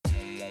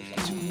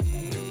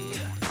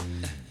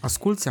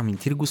Asculți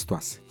amintiri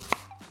gustoase.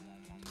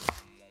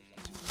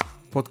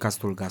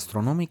 Podcastul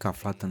gastronomic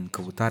aflat în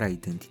căutarea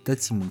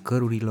identității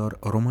mâncărurilor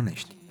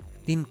românești,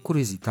 din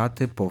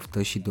curiozitate,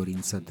 poftă și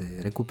dorință de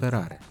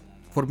recuperare.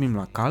 Vorbim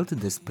la cald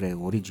despre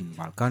origini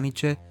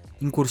balcanice,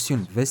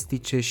 incursiuni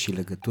vestice și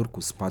legături cu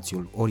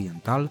spațiul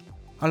oriental,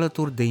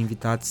 alături de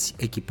invitați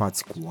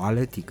echipați cu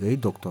oale, tigăi,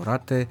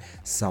 doctorate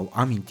sau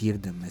amintiri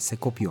de mese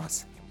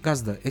copioase.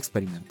 Gazdă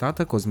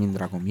experimentată, Cosmin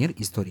Dragomir,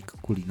 istoric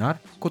culinar,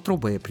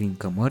 cotrobăie prin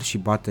cămări și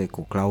bate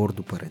coclauri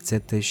după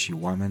rețete și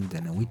oameni de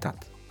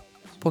neuitat.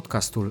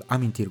 Podcastul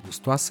Amintiri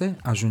Gustoase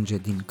ajunge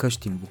din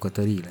căști în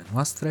bucătăriile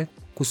noastre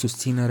cu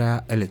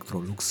susținerea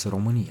Electrolux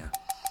România.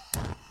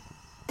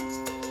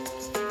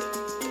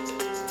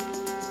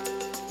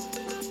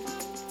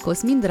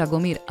 Cosmin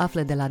Dragomir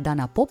află de la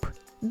Dana Pop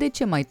de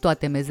ce mai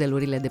toate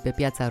mezelurile de pe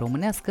piața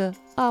românească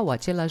au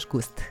același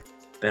gust.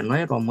 Pe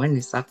noi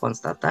românii s-a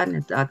constatat, ne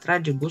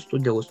atrage gustul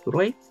de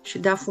usturoi și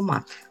de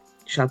afumat.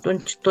 Și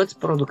atunci toți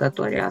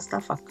producătorii asta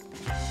fac.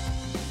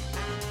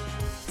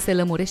 Se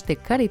lămurește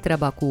care-i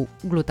treaba cu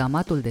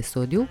glutamatul de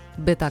sodiu,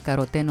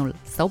 betacarotenul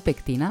sau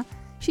pectina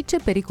și ce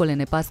pericole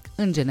ne pasc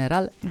în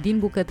general din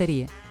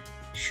bucătărie.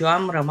 Și eu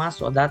am rămas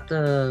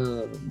odată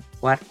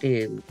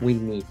foarte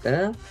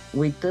uimită,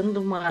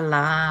 uitându-mă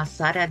la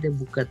sarea de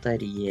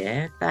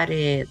bucătărie,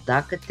 care,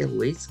 dacă te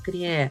uiți,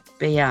 scrie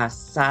pe ea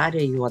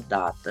sare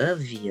iodată,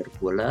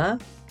 virgulă,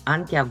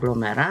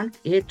 antiaglomerant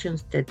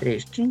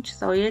E535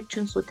 sau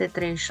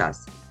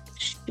E536.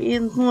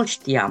 Și nu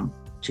știam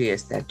ce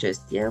este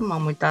acest E,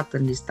 m-am uitat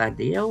în lista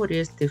de euri,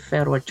 este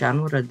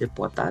ferocianură de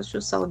potasiu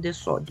sau de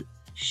sodiu.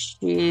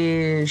 Și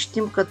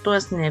știm că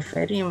toți ne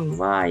ferim,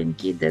 vai,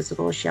 închideți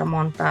roșia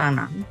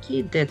montana,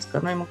 închideți, că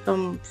noi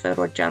mâncăm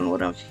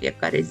ferocianură în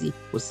fiecare zi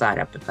cu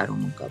sarea pe care o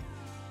mâncăm.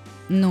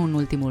 Nu în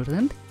ultimul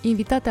rând,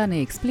 invitata ne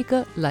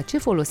explică la ce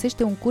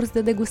folosește un curs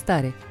de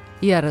degustare,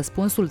 iar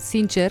răspunsul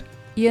sincer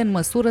e în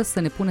măsură să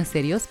ne pună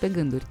serios pe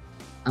gânduri.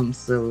 Am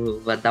să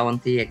vă dau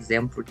întâi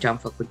exemplu ce am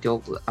făcut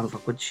eu, am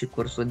făcut și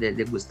cursul de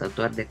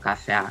degustator de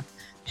cafea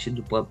și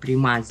după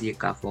prima zi,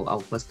 că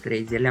au fost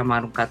 3 zile, am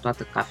aruncat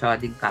toată cafeaua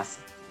din casă.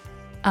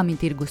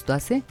 Amintiri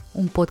gustoase,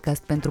 un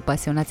podcast pentru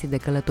pasionații de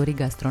călătorii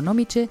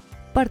gastronomice,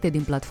 parte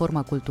din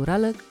platforma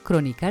culturală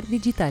Cronicari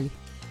Digitali.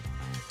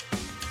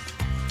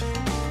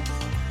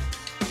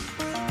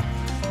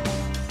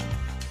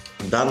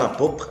 Dana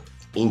Pop,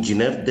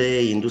 inginer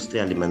de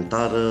industrie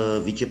alimentară,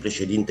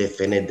 vicepreședinte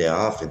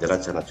FNDA,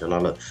 Federația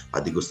Națională a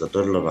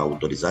Degustatorilor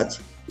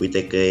Autorizați.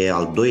 Uite că e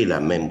al doilea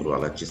membru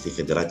al acestei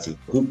federații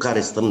cu care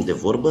stăm de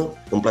vorbă.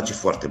 Îmi place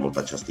foarte mult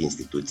această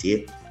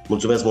instituție.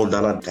 Mulțumesc mult,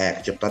 Dana, că ai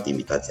acceptat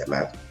invitația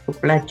mea. Cu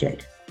plăcere.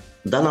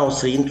 Dana, o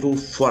să intru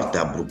foarte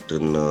abrupt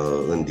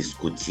în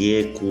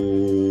discuție cu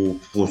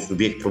un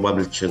subiect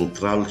probabil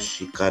central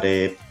și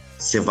care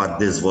se va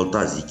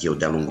dezvolta, zic eu,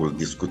 de-a lungul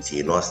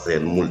discuției noastre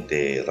în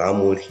multe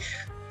ramuri.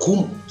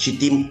 Cum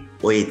citim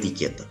o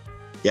etichetă?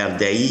 Iar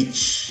de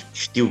aici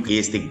știu că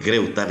este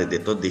greu tare de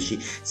tot, deși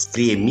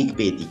scrie mic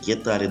pe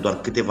etichetă, are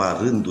doar câteva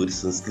rânduri,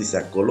 sunt scrise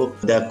acolo.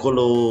 De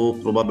acolo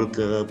probabil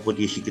că pot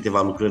ieși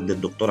câteva lucrări de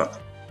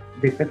doctorat.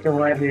 De câte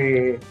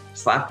ori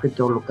fac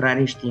câte o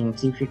lucrare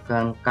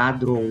științifică în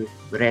cadrul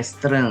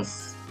restrâns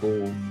cu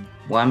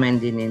oameni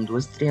din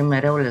industrie,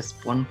 mereu le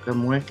spun că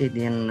multe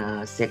din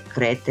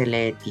secretele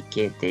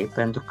etichetei,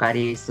 pentru care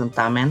ei sunt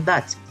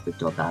amendați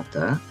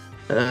câteodată,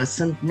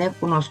 sunt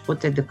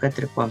necunoscute de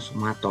către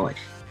consumatori.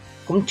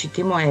 Cum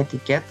citim o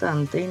etichetă,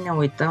 întâi ne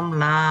uităm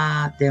la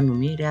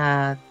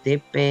denumirea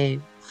de pe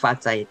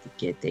fața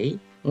etichetei,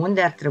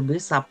 unde ar trebui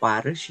să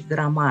apară și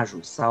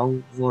gramajul sau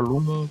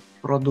volumul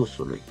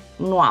produsului.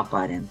 Nu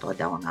apare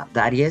întotdeauna,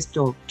 dar este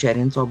o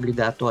cerință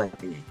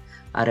obligatorie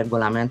a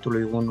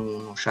regulamentului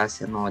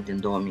 1169 din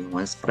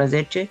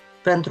 2011,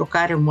 pentru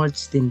care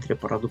mulți dintre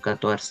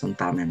producători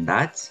sunt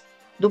amendați,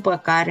 după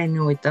care ne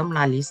uităm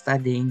la lista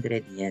de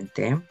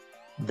ingrediente.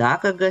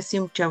 Dacă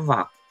găsim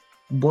ceva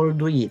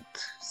bolduit,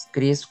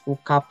 scris cu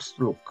caps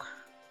lock,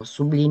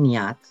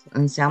 subliniat,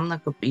 înseamnă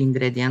că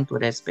ingredientul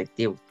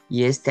respectiv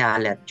este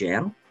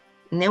alergen.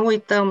 Ne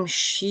uităm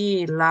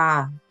și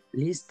la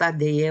lista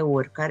de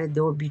euri, care de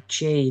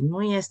obicei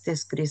nu este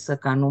scrisă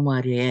ca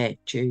număr E,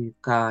 ci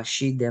ca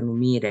și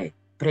denumire,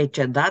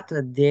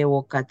 precedată de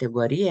o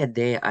categorie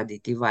de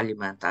aditiv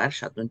alimentar,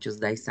 și atunci îți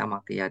dai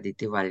seama că e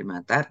aditiv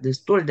alimentar,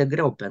 destul de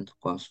greu pentru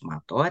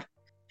consumatori.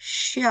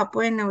 Și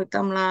apoi ne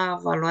uităm la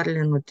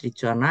valorile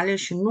nutriționale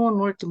și nu în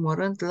ultimul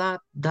rând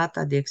la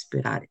data de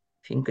expirare,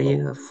 fiindcă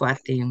e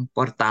foarte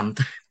important.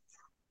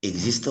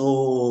 Există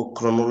o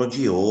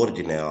cronologie, o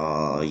ordine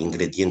a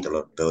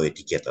ingredientelor pe o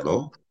etichetă,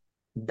 nu?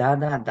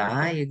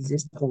 Da,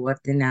 există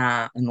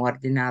în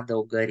ordinea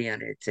adăugării în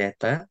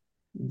rețetă,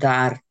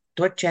 dar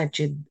tot ceea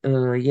ce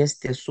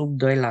este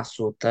sub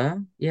 2%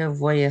 e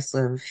voie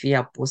să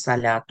fie pus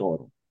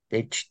aleatoriu.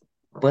 Deci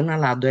până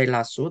la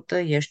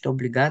 2% ești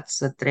obligat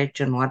să treci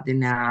în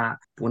ordinea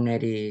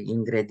punerii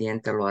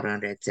ingredientelor în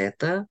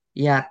rețetă,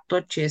 iar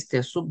tot ce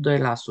este sub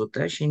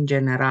 2% și în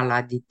general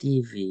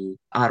aditivii,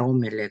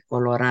 aromele,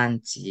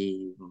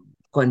 coloranții,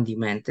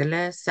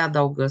 condimentele se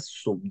adaugă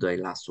sub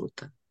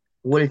 2%.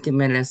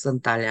 Ultimele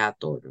sunt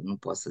aleatoriu, nu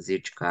poți să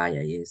zici că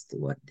aia este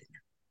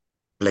ordine.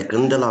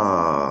 Plecând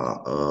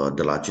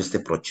de la aceste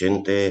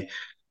procente,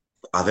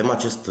 avem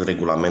acest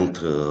regulament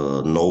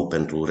nou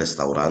pentru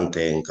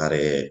restaurante în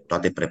care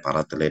toate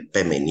preparatele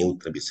pe meniu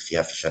trebuie să fie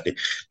afișate,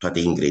 toate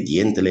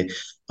ingredientele,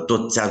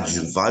 toți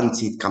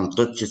adjuvanții, cam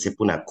tot ce se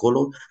pune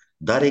acolo,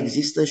 dar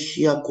există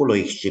și acolo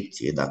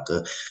excepție,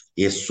 dacă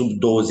e sub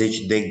 20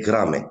 de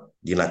grame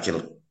din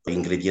acel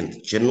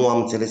ingredient. Ce nu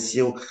am înțeles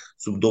eu,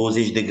 sub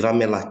 20 de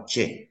grame la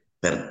ce?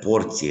 Per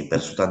porție, per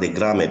 100 de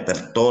grame, per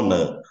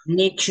tonă?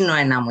 Nici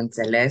noi n-am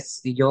înțeles.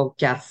 Eu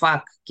chiar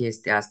fac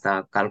chestia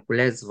asta,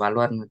 calculez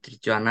valori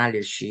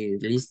nutriționale și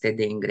liste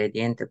de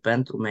ingrediente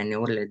pentru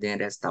meniurile din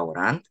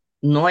restaurant.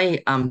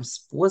 Noi am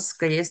spus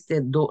că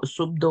este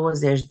sub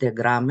 20 de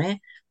grame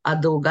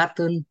adăugat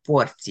în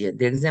porție.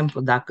 De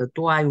exemplu, dacă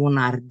tu ai un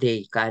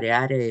ardei care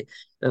are,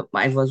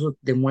 ai văzut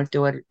de multe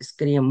ori,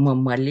 scrie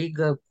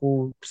mămăligă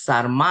cu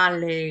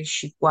sarmale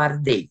și cu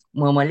ardei.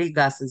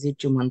 Mămăliga, să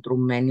zicem,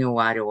 într-un meniu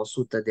are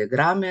 100 de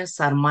grame,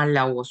 sarmalele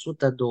au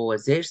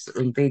 120,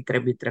 întâi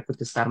trebuie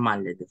trecute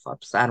sarmalele, de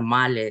fapt.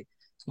 Sarmale,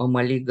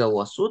 mămăligă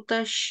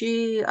 100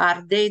 și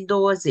ardei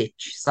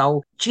 20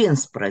 sau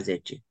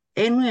 15.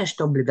 Ei, nu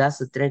ești obligat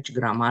să treci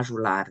gramajul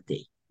la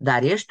ardei,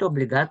 dar ești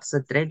obligat să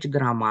treci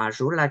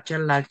gramajul la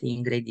celelalte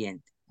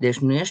ingrediente. Deci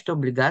nu ești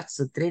obligat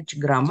să treci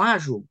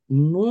gramajul,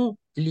 nu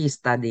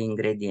lista de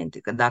ingrediente.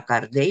 Că dacă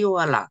ardeiul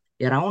ăla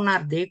era un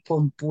ardei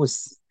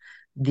compus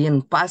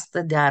din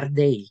pastă de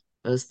ardei,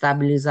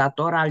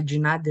 stabilizator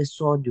alginat de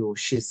sodiu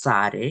și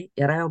sare,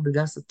 erai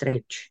obligat să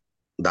treci.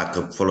 Dacă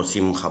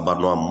folosim, habar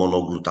nu am,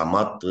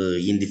 monoglutamat,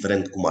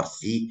 indiferent cum ar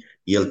fi,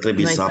 el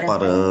trebuie Noi să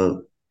apară.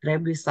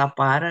 trebuie să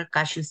apară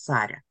ca și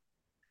sarea.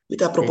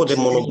 Uite, apropo Deci,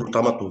 de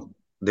monoglutamatul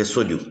de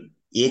sodiu,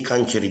 e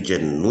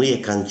cancerigen, nu e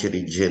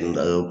cancerigen?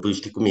 Păi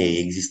știi cum e,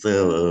 există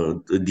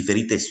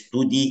diferite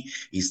studii,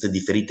 există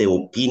diferite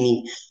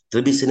opinii,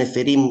 trebuie să ne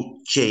ferim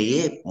ce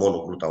e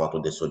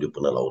monoglutamatul de sodiu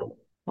până la urmă.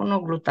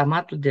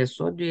 monoglutamatul de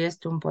sodiu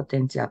este un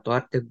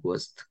potențiator de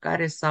gust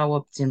care s-a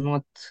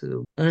obținut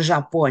în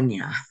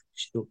Japonia.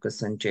 Știu că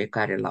sunt cei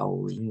care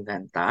l-au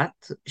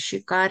inventat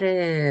și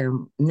care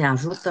ne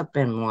ajută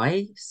pe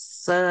noi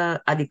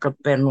adică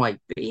pe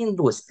noi, pe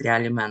industria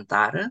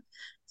alimentară,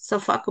 să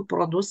facă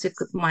produse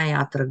cât mai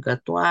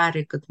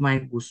atrăgătoare, cât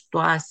mai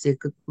gustoase,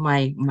 cât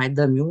mai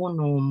dăm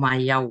unul,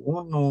 mai iau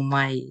unul,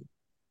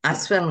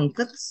 astfel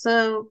încât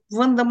să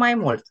vândă mai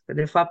mult. Că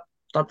de fapt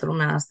toată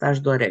lumea asta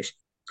își dorește.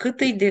 Cât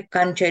e de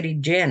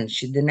cancerigen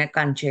și de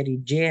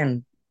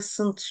necancerigen,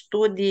 sunt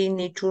studii,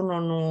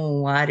 niciunul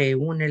nu are,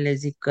 unele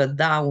zic că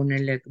da,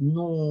 unele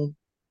nu.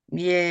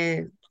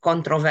 E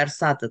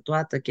controversată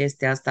toată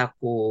chestia asta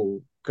cu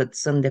cât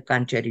sunt de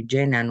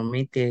cancerigene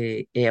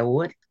anumite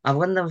euri,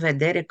 având în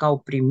vedere că au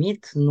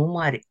primit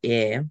număr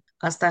E,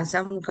 asta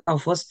înseamnă că au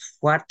fost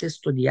foarte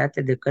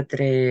studiate de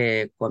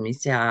către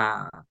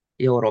Comisia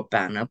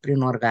Europeană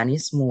prin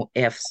organismul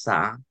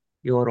EFSA,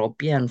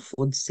 European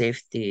Food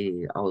Safety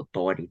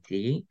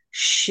Authority,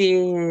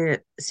 și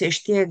se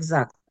știe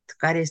exact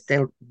care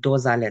este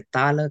doza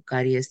letală,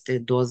 care este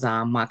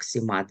doza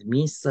maximă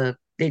admisă.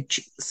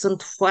 Deci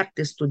sunt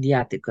foarte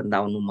studiate când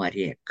au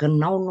numărie. Când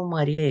n-au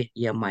numărie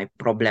e mai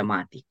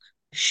problematic.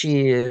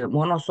 Și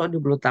monosodiu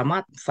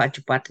glutamat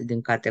face parte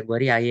din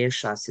categoria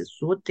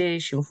E600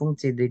 și în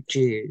funcție de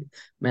ce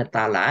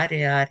metal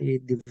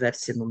are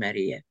diverse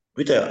numerie.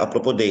 Uite,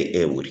 apropo de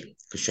euri,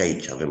 că și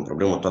aici avem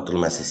problemă, toată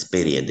lumea se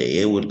sperie de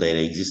euri, dar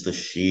există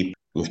și,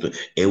 nu știu,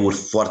 euri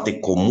foarte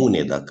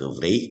comune, dacă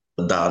vrei,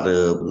 dar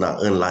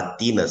în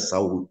latină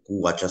sau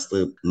cu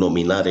această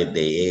nominare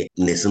de e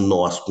ne sunt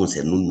nou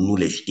ascunse, nu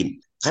le știm.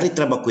 Care-i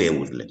treaba cu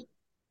eurile?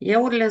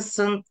 Eurile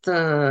sunt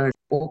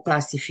o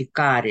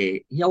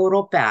clasificare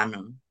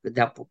europeană,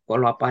 de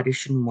acolo apare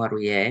și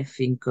numărul E,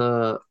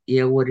 fiindcă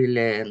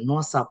eurile nu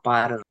o să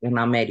apară în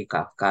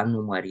America ca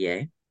număr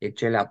E,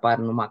 deci ele apar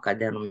numai ca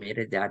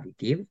denumire de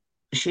aditiv.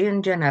 Și,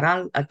 în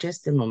general,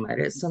 aceste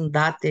numere sunt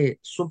date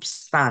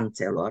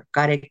substanțelor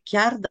care,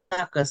 chiar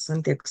dacă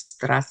sunt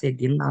extrase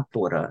din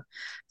natură,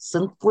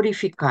 sunt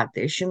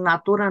purificate și în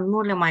natură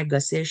nu le mai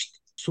găsești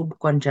sub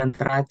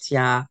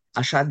concentrația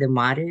așa de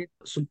mare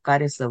sub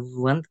care să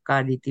vând ca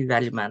aditivi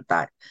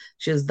alimentari.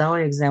 Și îți dau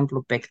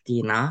exemplu,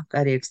 pectina,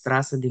 care e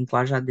extrasă din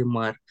coaja de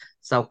măr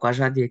sau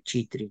coaja de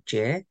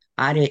citrice,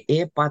 are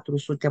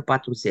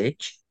E440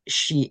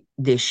 și,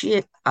 deși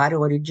are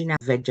origine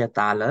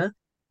vegetală,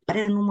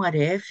 are număr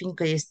E,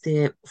 fiindcă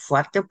este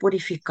foarte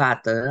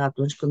purificată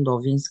atunci când o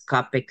vinzi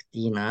ca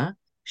pectină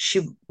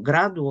și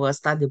gradul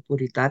ăsta de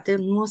puritate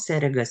nu se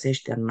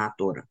regăsește în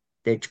natură.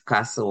 Deci,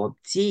 ca să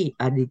obții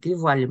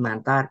aditivul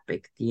alimentar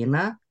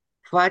pectină,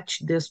 faci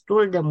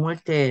destul de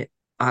multe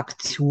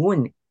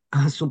acțiuni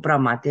asupra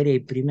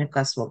materiei prime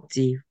ca să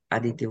obții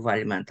aditivul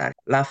alimentar.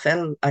 La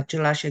fel,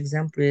 același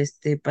exemplu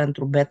este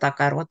pentru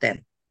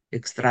betacaroten,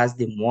 extras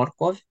din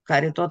morcovi,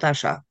 care tot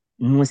așa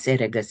nu se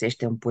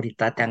regăsește în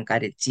puritatea în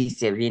care ți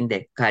se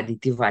vinde ca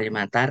aditiv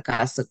alimentar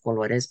ca să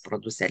colorezi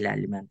produsele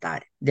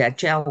alimentare. De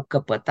aceea au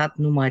căpătat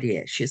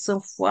numărie și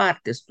sunt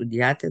foarte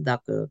studiate,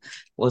 dacă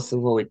o să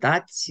vă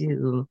uitați,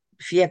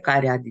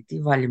 fiecare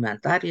aditiv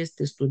alimentar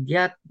este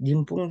studiat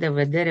din punct de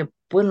vedere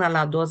până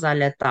la doza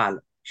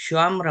letală. Și eu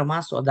am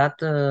rămas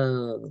odată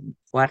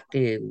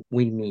foarte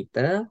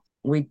uimită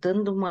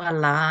uitându-mă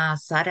la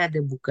sarea de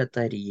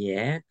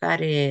bucătărie,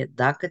 care,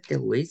 dacă te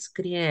uiți,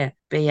 scrie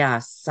pe ea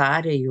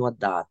sare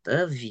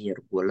iodată,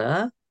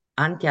 virgulă,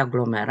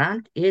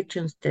 antiaglomerant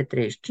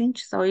E535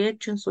 sau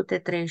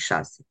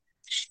E536.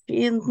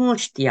 Și nu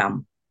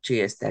știam ce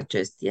este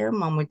acest E,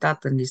 m-am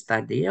uitat în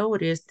lista de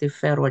euri, este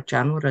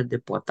ferocianură de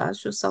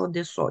potasiu sau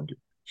de sodiu.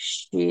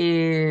 Și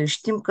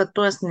știm că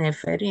toți ne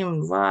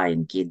ferim, vai,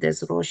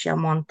 închideți Roșia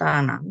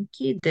Montana,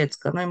 închideți,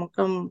 că noi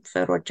mâncăm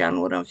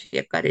ferocianură în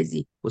fiecare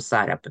zi cu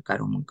sarea pe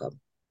care o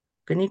mâncăm.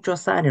 Că nicio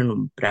sare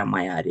nu prea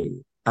mai are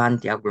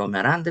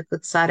antiaglomerant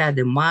decât sarea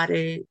de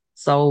mare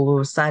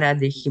sau sarea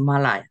de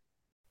Himalaya.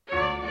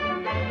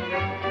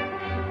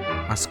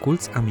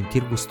 Asculți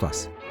Amintiri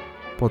gustoase,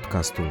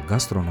 podcastul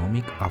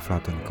gastronomic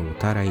aflat în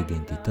căutarea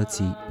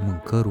identității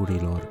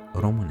mâncărurilor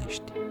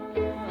românești.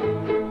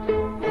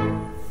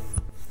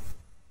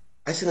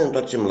 Hai să ne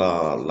întoarcem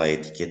la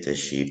etichete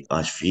și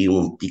aș fi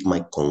un pic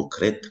mai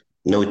concret.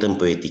 Ne uităm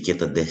pe o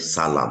etichetă de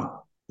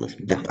salam, nu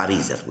știu, de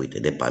parizer, uite,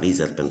 de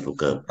parizer, pentru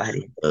că...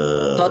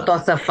 Tot o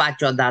să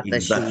faci odată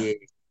exact. și...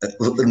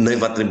 Noi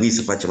va trebui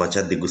să facem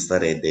acea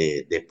degustare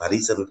de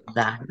parizer.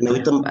 Da, ne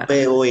uităm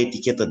pe o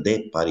etichetă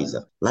de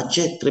parizer. La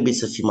ce trebuie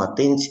să fim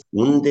atenți?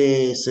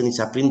 Unde să ni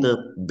se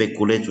aprindă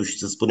beculețul și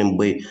să spunem,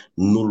 băi,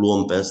 nu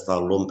luăm pe ăsta,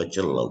 luăm pe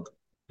celălalt?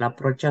 La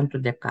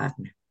procentul de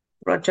carne.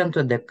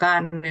 Procentul de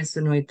carne,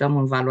 să ne uităm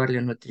în valorile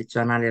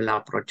nutriționale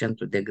la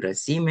procentul de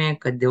grăsime,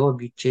 că de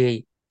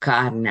obicei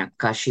carnea,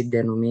 ca și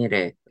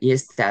denumire,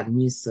 este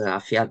admisă a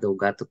fi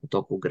adăugată cu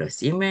tot cu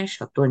grăsime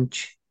și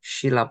atunci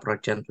și la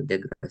procentul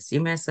de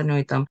grăsime să ne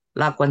uităm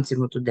la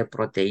conținutul de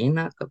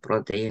proteină, că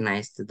proteina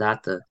este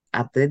dată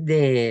atât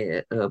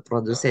de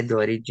produse de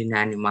origine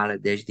animală,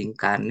 deci din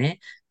carne,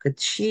 cât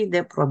și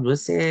de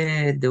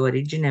produse de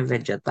origine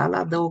vegetală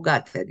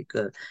adăugate,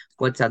 adică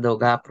poți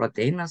adăuga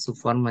proteină sub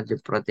formă de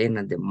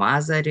proteină de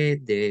mazăre,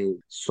 de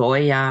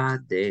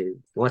soia, de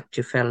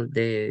orice fel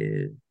de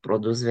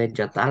produs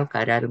vegetal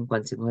care are un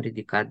conținut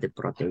ridicat de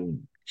proteină.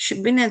 Și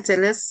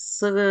bineînțeles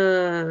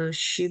să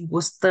și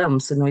gustăm,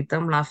 să ne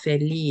uităm la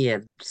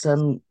felie, să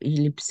îi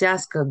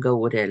lipsească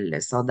găurelele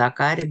sau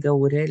dacă are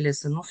găurele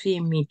să nu fie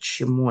mici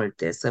și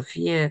multe, să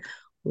fie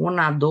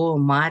una, două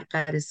mari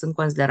care sunt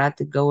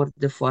considerate găuri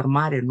de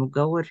formare, nu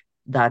găuri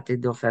date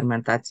de o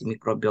fermentație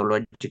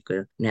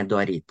microbiologică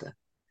nedorită.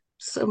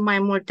 Sunt mai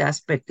multe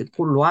aspecte.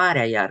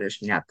 Culoarea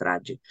iarăși ne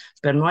atrage.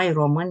 Pe noi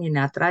românii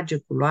ne atrage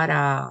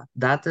culoarea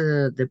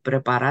dată de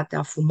preparate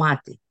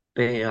afumate.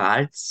 Pe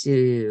alți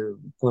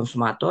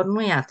consumatori nu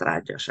îi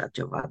atrage așa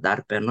ceva,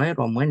 dar pe noi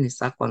românii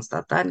s-a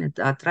constatat, ne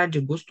atrage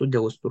gustul de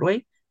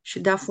usturoi și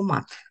de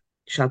afumat.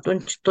 Și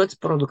atunci toți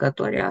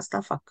producătorii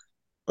asta fac.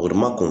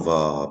 Urma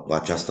cumva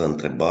această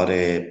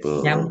întrebare.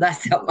 Mi-am dat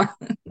seama.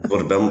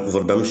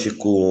 Vorbeam și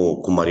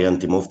cu Marian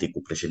Timofti,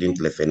 cu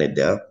președintele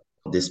FNDA,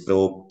 despre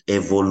o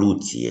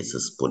evoluție, să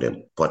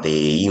spunem, poate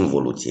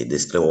involuție,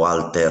 despre o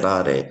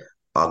alterare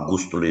a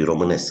gustului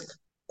românesc.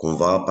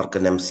 Cumva parcă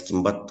ne-am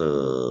schimbat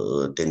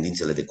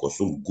tendințele de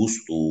consum,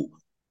 gustul.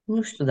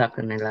 Nu știu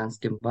dacă ne le-am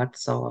schimbat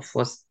sau a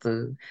fost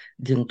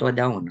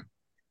dintotdeauna.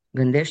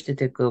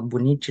 Gândește-te că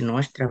bunicii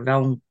noștri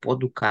aveau în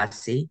podul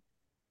casei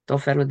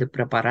tot felul de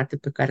preparate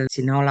pe care le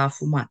țineau la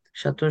afumat.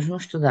 Și atunci nu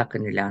știu dacă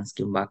ne le-am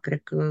schimbat.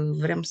 Cred că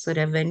vrem să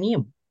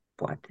revenim,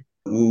 poate.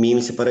 Mie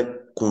mi se pare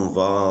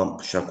cumva,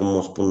 și acum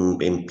o spun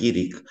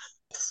empiric,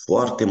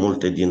 foarte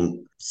multe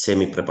din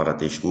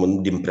semi-preparate și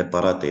din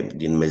preparate,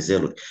 din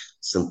mezeluri,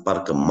 sunt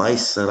parcă mai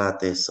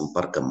sărate, sunt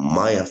parcă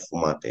mai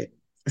afumate.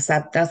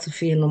 S-ar putea să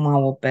fie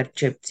numai o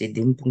percepție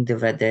din punct de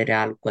vedere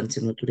al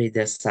conținutului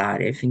de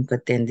sare, fiindcă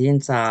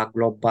tendința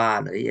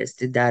globală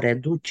este de a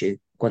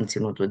reduce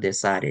conținutul de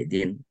sare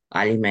din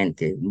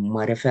alimente.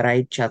 Mă refer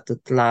aici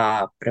atât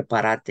la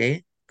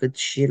preparate, cât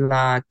și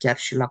chiar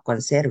și la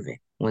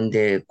conserve,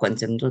 unde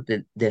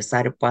conținutul de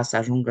sare poate să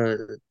ajungă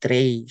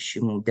 3 și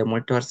de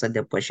multe ori să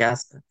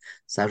depășească,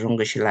 să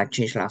ajungă și la 5%.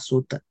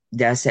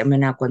 De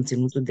asemenea,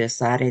 conținutul de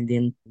sare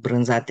din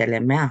brânzatele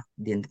mea,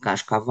 din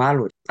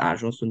cașcavaluri, a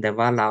ajuns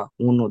undeva la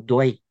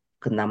 1-2.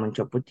 Când am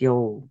început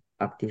eu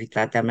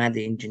activitatea mea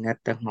de inginer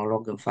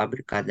tehnolog în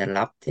fabrica de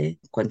lapte,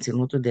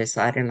 conținutul de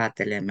sare la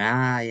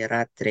telemea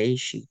era 3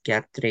 și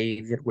chiar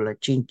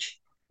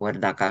 3,5. Ori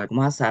dacă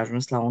acum s-a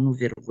ajuns la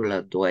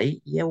 1,2,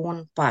 e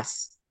un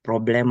pas.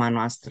 Problema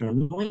noastră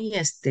nu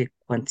este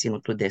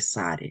conținutul de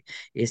sare,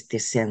 este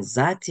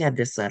senzația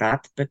de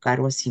sărat pe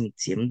care o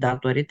simțim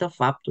datorită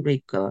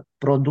faptului că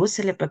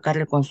produsele pe care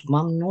le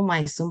consumăm nu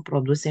mai sunt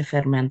produse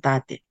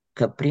fermentate,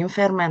 că prin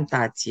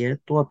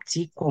fermentație tu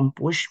obții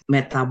compuși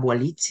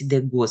metaboliți de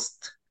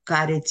gust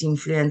care îți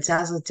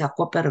influențează, îți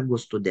acoperă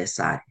gustul de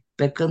sare.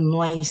 Pe când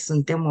noi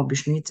suntem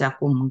obișnuiți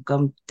acum,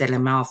 mâncăm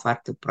telemeaua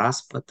foarte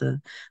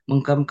proaspătă,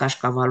 mâncăm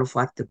cașcavalul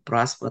foarte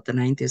proaspăt,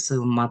 înainte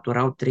să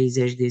maturau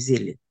 30 de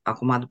zile.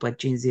 Acum, după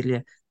 5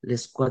 zile, le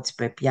scoți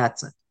pe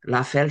piață.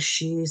 La fel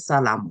și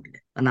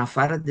salamurile. În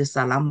afară de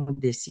salamul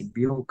de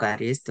Sibiu,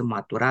 care este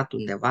maturat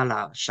undeva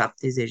la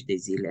 70 de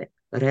zile,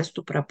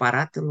 restul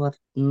preparatelor,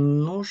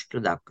 nu știu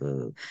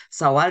dacă,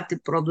 sau alte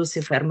produse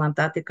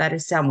fermentate care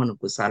seamănă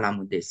cu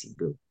salamul de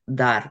Sibiu.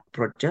 Dar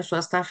procesul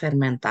ăsta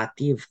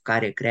fermentativ,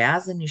 care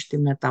creează niște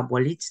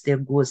metaboliți de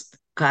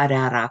gust, care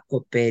ar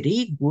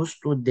acoperi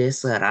gustul de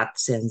sărat,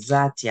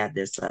 senzația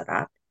de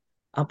sărat,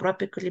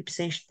 aproape că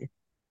lipsește.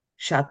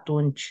 Și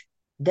atunci,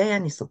 de-aia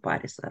ni se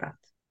pare sărat.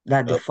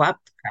 Dar, de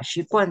fapt, ca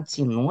și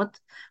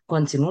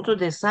conținutul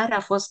de sare a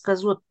fost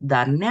scăzut,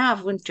 dar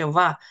neavând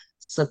ceva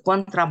să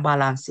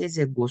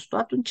contrabalanceze gustul,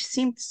 atunci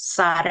simți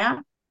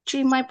sarea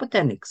cei mai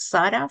puternic.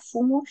 Sarea,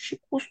 fumul și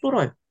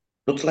usturoi.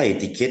 Tot la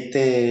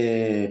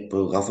etichete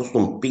a fost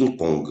un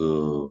ping-pong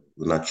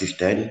în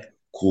acești ani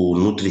cu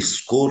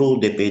Nutri-Score-ul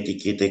de pe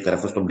etichete care a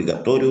fost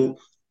obligatoriu,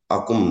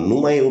 acum nu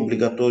mai e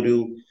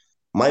obligatoriu.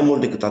 Mai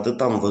mult decât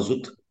atât am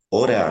văzut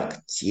o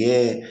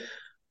reacție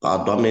a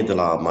doamnei de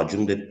la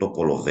Magiunul de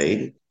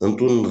Topoloveni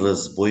într-un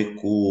război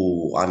cu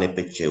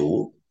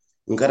ANPC-ul,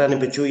 în care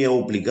ANPC-ul i-a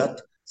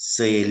obligat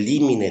să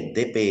elimine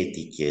de pe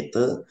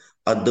etichetă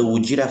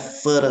adăugirea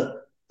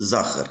fără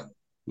zahăr.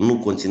 Nu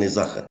conține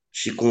zahăr.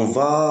 Și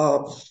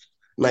cumva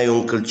n-ai o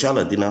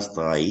încălceală din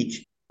asta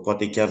aici,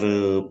 poate chiar,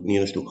 eu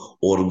nu știu,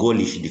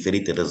 orgolii și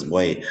diferite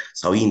războaie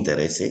sau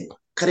interese.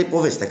 Care-i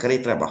povestea? Care-i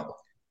treaba?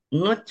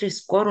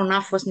 Nutri-Score-ul n-a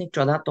fost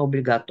niciodată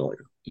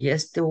obligatoriu.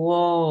 Este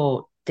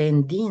o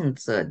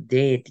tendință de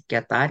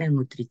etichetare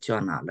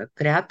nutrițională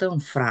creată în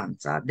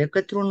Franța de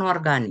către un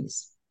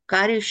organism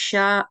care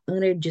și-a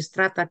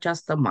înregistrat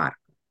această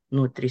marcă,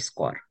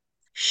 Nutri-Score.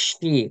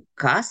 Și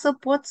ca să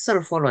poți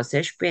să-l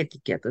folosești pe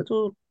etichetă,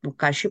 tu,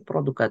 ca și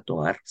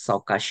producător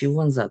sau ca și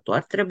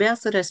vânzător, trebuia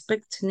să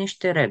respecti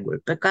niște reguli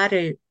pe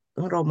care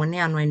în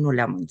România noi nu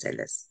le-am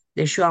înțeles.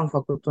 Deși eu am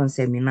făcut un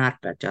seminar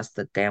pe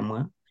această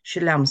temă și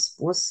le-am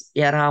spus,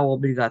 era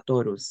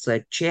obligatoriu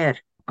să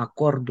ceri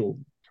acordul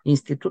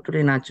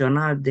Institutului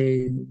Național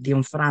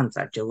din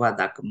Franța, ceva,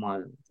 dacă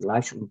mă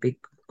lași un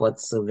pic pot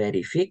să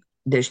verific.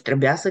 Deci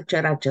trebuia să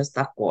cer acest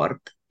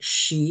acord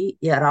și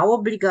era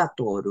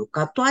obligatoriu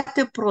ca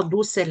toate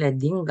produsele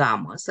din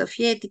gamă să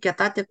fie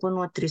etichetate cu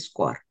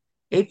Nutri-Score.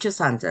 Ei, ce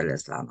s-a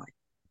înțeles la noi?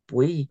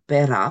 Pui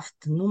pe raft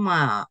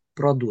numai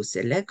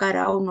produsele care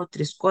au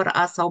Nutri-Score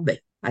A sau B,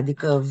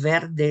 adică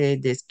verde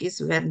deschis,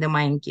 verde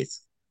mai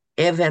închis,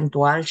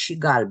 eventual și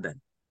galben.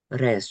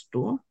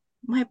 Restul,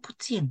 mai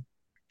puțin.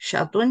 Și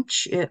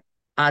atunci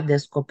a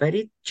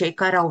descoperit cei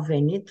care au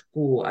venit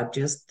cu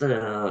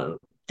această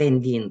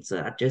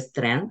tendință, acest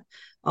trend,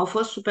 au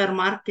fost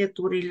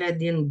supermarketurile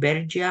din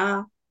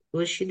Belgia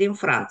și din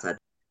Franța.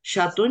 Și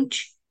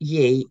atunci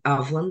ei,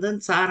 având în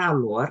țara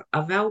lor,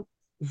 aveau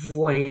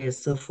voie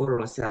să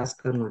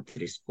folosească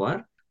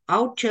Nutri-Score,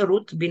 au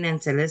cerut,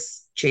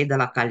 bineînțeles, cei de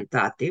la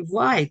calitate,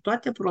 vai,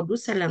 toate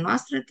produsele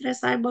noastre trebuie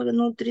să aibă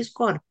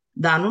Nutri-Score,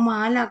 dar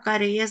numai alea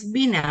care ies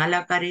bine,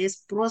 alea care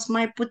ies prost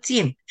mai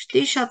puțin.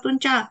 Știi? Și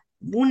atunci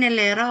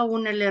unele erau,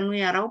 unele nu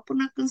erau,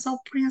 până când s-au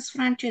prins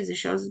francezii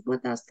și au zis, bă,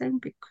 dar stai un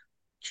pic,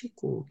 ce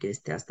cu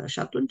chestia asta? Și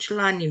atunci,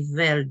 la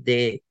nivel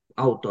de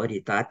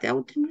autoritate,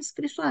 au trimis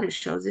scrisoare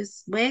și au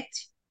zis,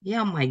 băieți,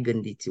 ia mai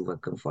gândiți-vă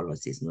când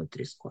folosiți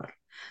Nutri-Score.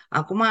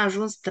 Acum a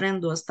ajuns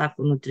trendul ăsta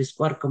cu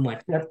Nutri-Score, că mă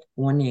cert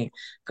cu unii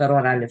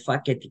cărora le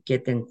fac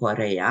etichete în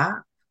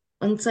Coreea,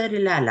 în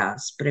țările alea,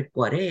 spre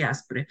Coreea,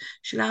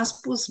 și le-am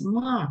spus,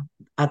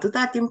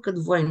 atâta timp cât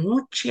voi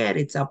nu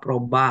cereți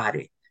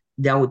aprobare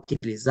de a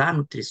utiliza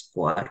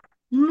Nutri-Score,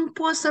 nu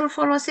poți să-l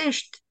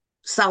folosești.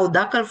 Sau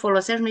dacă îl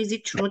folosești, nu-i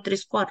zici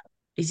Nutri-Score,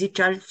 îi zici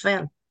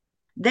altfel.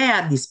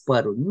 De-aia a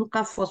dispărut, nu că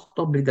a fost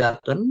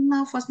obligatoriu,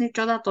 nu a fost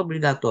niciodată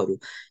obligatoriu.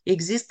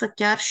 Există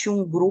chiar și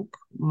un grup,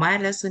 mai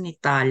ales în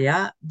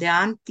Italia, de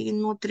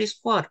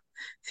anti-Nutri-Score,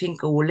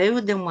 fiindcă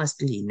uleiul de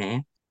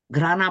măsline,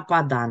 grana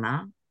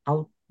padana,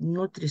 au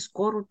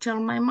Nutri-Score-ul cel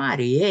mai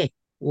mare.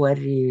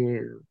 Ori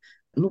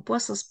nu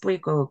poți să spui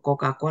că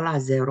Coca-Cola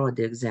Zero,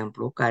 de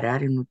exemplu, care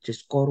are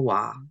Nutri-Score-ul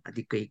A,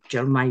 adică e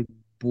cel mai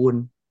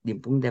bun din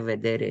punct de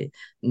vedere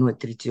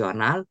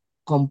nutrițional,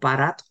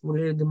 comparat cu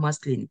uleiul de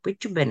măsline. Păi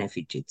ce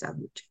beneficii îți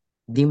aduce?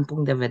 Din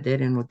punct de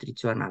vedere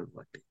nutrițional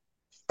vorbim.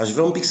 Aș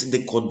vrea un pic să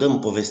decodăm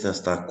povestea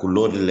asta,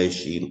 culorile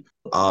și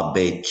A, B,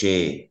 C,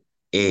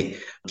 E.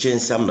 Ce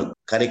înseamnă?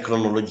 Care e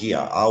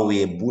cronologia? A-ul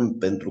e bun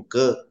pentru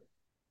că...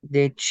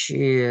 Deci,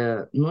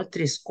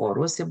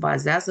 Nutri-Score-ul se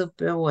bazează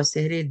pe o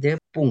serie de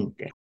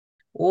puncte.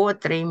 O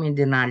treime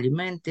din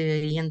alimente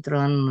intră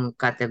în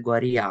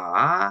categoria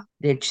A,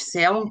 deci se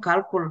iau în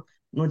calcul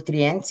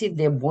nutrienții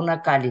de bună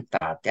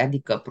calitate,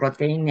 adică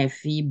proteine,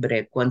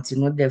 fibre,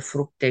 conținut de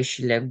fructe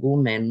și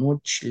legume,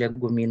 nuci,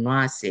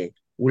 leguminoase,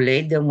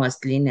 ulei de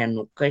măsline,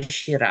 nucă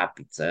și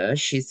rapiță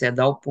și se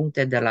dau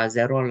puncte de la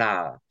 0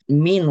 la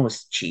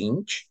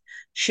 -5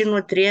 și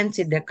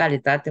nutrienții de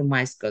calitate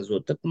mai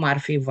scăzută, cum ar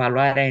fi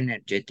valoarea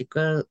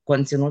energetică,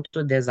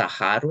 conținutul de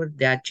zaharuri,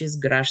 de acizi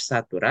grași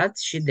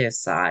saturați și de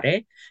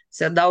sare.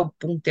 Se dau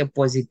puncte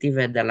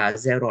pozitive de la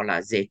 0 la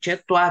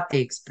 10, toate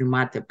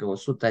exprimate pe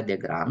 100 de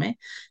grame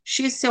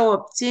și se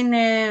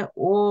obține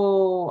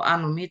o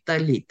anumită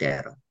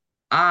literă.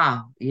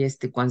 A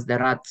este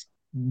considerat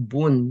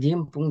bun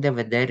din punct de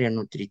vedere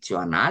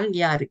nutrițional,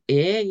 iar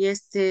E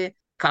este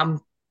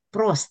cam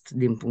prost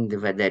din punct de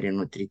vedere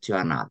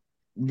nutrițional.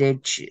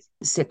 Deci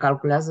se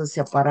calculează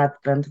separat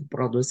pentru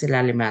produsele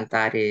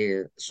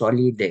alimentare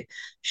solide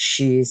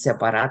și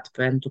separat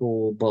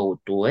pentru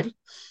băuturi.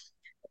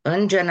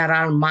 În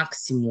general,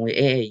 maximul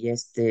E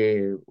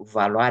este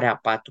valoarea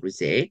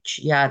 40,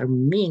 iar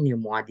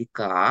minimul,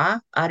 adică A,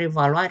 are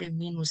valoare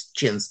minus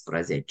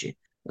 15.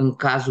 În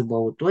cazul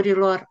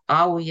băuturilor,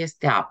 A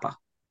este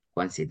apa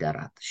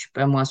considerat. Și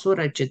pe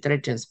măsură ce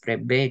trecem spre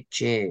B, C,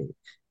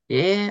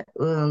 E,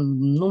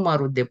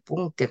 numărul de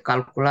puncte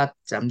calculat,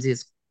 ți-am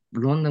zis,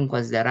 luând în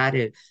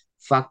considerare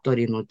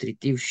factorii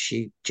nutritivi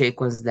și cei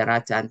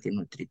considerați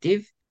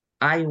antinutritivi,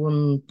 ai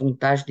un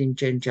punctaj din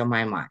ce în ce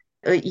mai mare.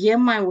 E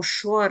mai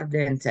ușor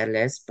de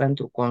înțeles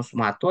pentru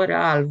consumatori,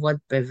 îl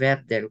văd pe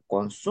verde, îl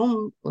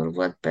consum, îl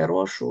văd pe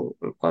roșu,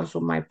 îl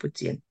consum mai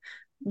puțin.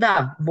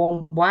 Da,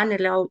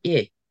 bomboanele au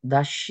E,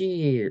 dar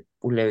și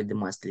uleiul de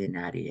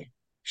măsline are E,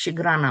 și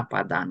grana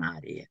padana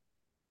are E.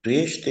 Tu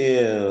ești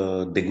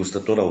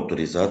degustător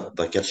autorizat,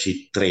 dar chiar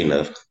și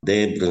trainer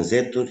de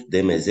brânzeturi,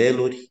 de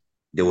mezeluri,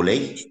 de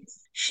ulei?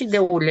 Și de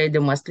ulei de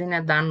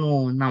măsline, dar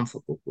n-am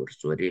făcut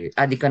cursuri,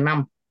 adică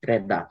n-am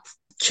predat.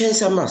 Ce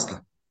înseamnă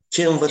asta?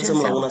 Ce învățăm la un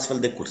înseamnă? astfel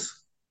de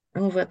curs?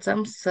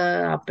 Învățăm să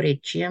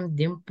apreciem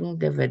din punct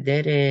de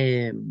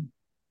vedere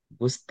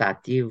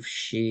gustativ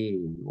și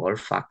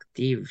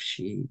olfactiv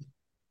și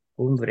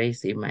cum vrei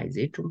să-i mai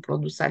zici, un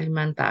produs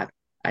alimentar.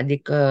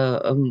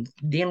 Adică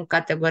din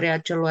categoria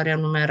celor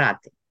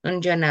enumerate.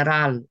 În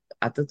general,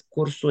 atât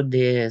cursul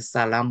de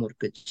salamuri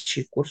cât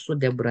și cursul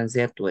de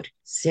brânzeturi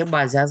se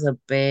bazează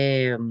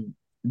pe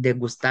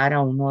degustarea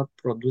unor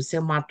produse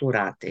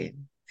maturate,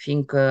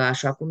 fiindcă,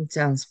 așa cum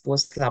ți-am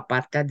spus la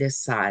partea de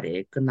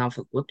sare, când am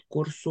făcut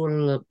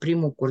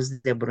primul curs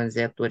de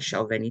brânzeturi și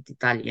au venit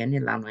italienii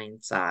la noi în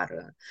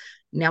țară,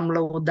 ne-am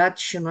lăudat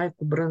și noi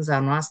cu brânza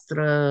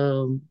noastră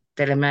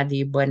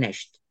telemediei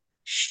Bănești.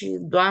 Și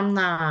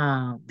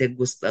doamna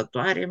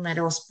degustătoare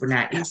mereu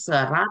spunea, e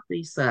sărată,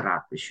 e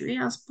sărată. Și eu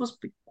i-am spus,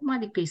 păi, cum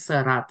adică e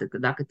sărată? Că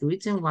dacă te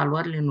uiți în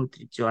valorile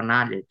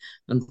nutriționale,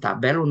 în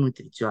tabelul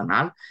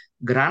nutrițional,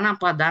 grana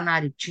padana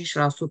are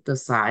 5%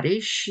 sare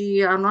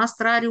și a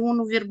noastră are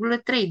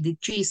 1,3%. De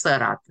ce e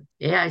sărată?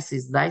 Ei, ai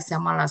să-ți dai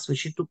seama la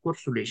sfârșitul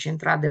cursului. Și,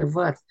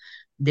 într-adevăr,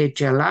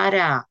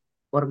 decelarea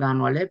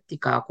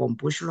organoleptică a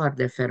compușilor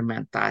de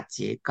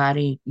fermentație,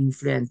 care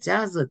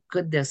influențează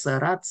cât de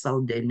sărat sau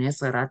de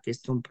nesărat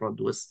este un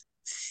produs,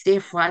 se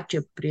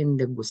face prin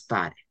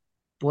degustare.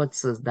 Poți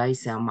să-ți dai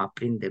seama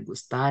prin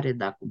degustare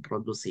dacă un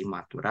produs e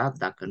maturat,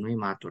 dacă nu e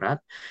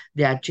maturat.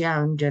 De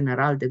aceea, în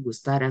general,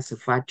 degustarea se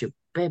face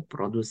pe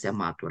produse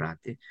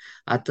maturate,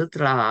 atât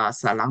la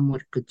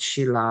salamuri cât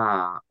și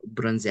la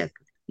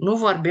brânzeturi. Nu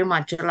vorbim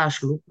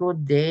același lucru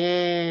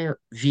de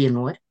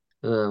vinuri.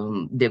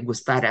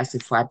 Degustarea se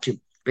face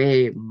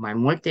pe mai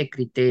multe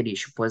criterii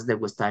și poți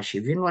degusta și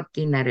vinuri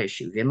tinere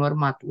și vinuri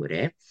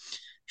mature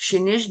și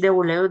nici de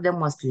uleiul de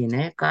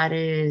măsline,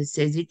 care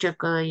se zice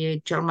că e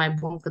cel mai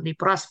bun când e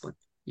proaspăt.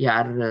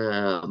 Iar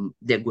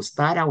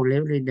degustarea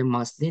uleiului de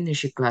măsline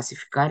și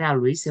clasificarea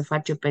lui se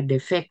face pe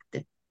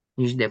defecte,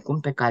 nici de cum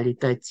pe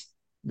calități.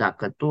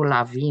 Dacă tu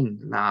la vin,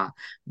 la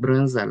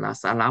brânză, la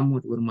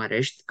salamuri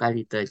urmărești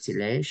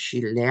calitățile și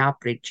le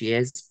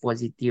apreciezi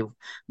pozitiv,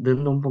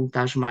 dând un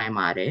punctaj mai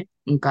mare,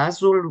 în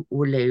cazul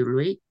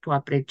uleiului tu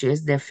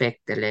apreciezi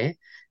defectele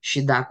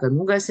și dacă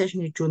nu găsești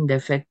niciun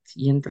defect,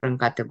 intră în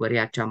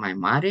categoria cea mai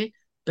mare.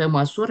 Pe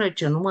măsură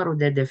ce numărul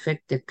de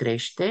defecte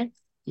crește,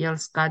 el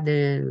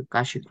scade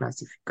ca și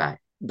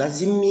clasificare. Dar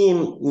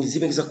zi-mi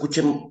exact cu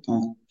ce,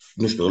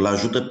 nu știu, îl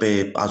ajută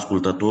pe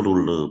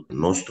ascultătorul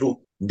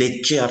nostru. De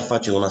ce ar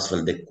face un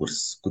astfel de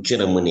curs? Cu ce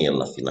rămâne el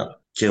la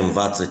final? Ce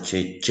învață?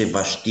 Ce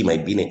va ști mai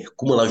bine?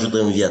 Cum îl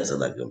ajută în viață,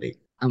 dacă vrei?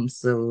 Am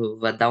să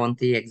vă dau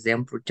întâi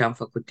exemplu ce am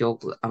făcut eu.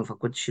 Am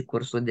făcut și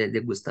cursul de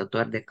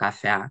degustător de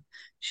cafea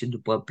și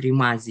după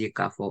prima zi,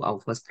 că au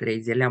fost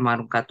 3 zile, am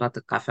aruncat toată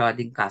cafeaua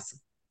din casă.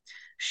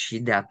 Și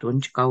de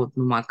atunci caut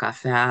numai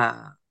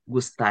cafea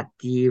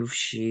gustativ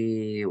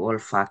și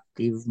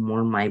olfactiv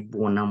mult mai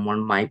bună,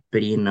 mult mai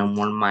plină,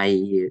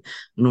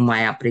 nu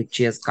mai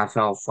apreciez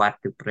cafeaua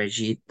foarte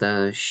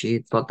prăjită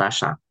și tot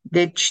așa.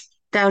 Deci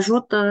te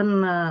ajută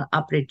în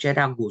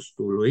aprecierea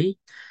gustului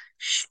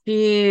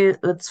și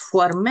îți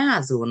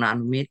formează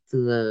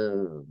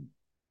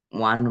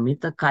o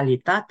anumită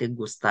calitate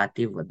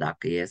gustativă,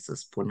 dacă e să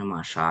spunem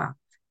așa,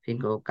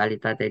 fiindcă o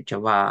calitate e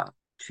ceva,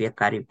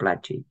 fiecare îi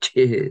place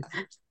ce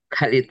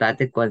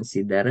calitate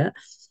consideră,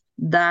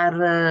 dar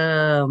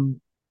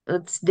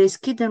îți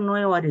deschide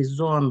noi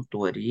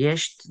orizonturi,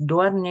 ești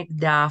dornic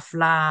de a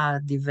afla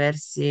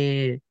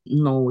diverse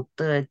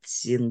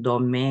noutăți în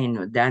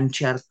domeniu, de a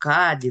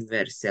încerca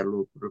diverse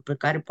lucruri pe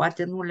care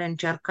poate nu le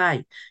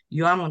încercai.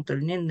 Eu am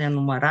întâlnit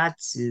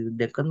nenumărați,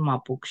 de când mă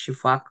apuc și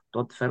fac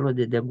tot felul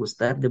de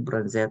degustări de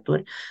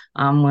brânzeturi,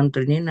 am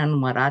întâlnit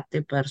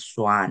nenumărate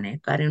persoane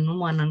care nu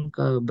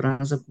mănâncă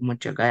brânză cu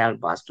mucegai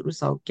albastru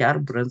sau chiar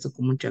brânză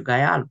cu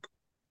mucegai alb,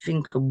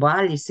 fiindcă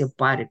li se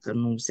pare că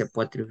nu se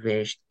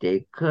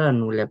potrivește, că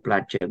nu le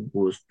place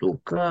gustul,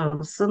 că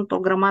sunt o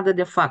grămadă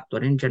de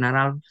factori. În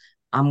general,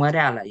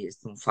 amăreala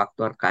este un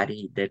factor care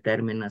îi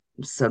determină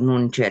să nu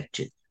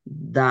încerce.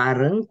 Dar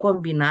în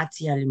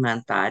combinații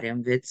alimentare,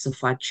 înveți să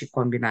faci și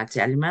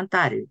combinații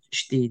alimentare.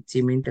 Știi,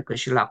 ții minte că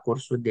și la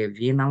cursul de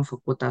vin am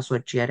făcut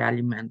asocieri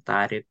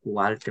alimentare cu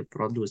alte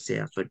produse,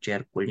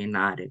 asocieri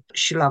culinare.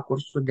 Și la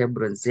cursul de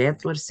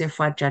brânzeturi se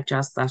face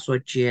această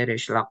asociere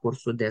și la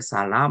cursul de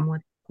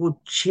salamuri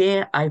cu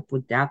ce ai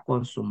putea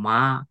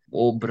consuma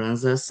o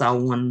brânză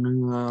sau un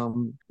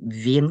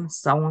vin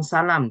sau un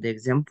salam. De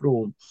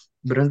exemplu,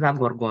 brânza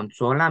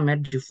gorgonzola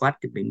merge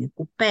foarte bine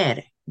cu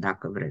pere,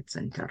 dacă vreți să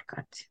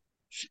încercați.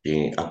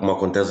 Și acum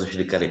contează și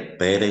de care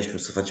pere și o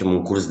să facem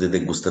un curs de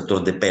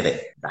degustător de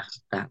pere. Da.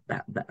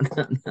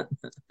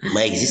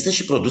 Mai există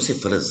și produse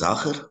fără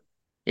zahăr?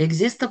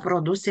 Există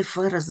produse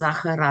fără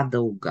zahăr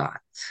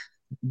adăugat,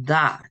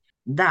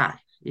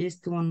 dar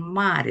este un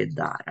mare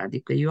dar.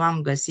 Adică eu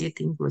am găsit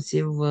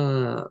inclusiv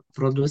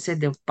produse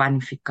de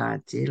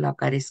panificație la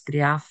care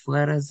scria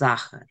fără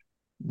zahăr.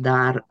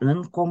 Dar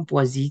în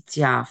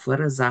compoziția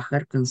fără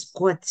zahăr, când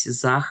scoți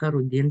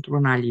zahărul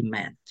dintr-un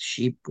aliment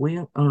și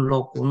pui în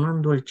loc un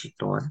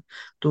îndulcitor,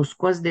 tu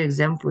scoți, de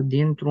exemplu,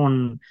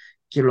 dintr-un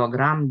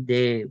kilogram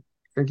de,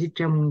 să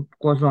zicem,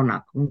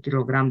 cozonac, un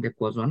kilogram de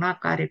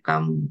cozonac are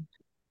cam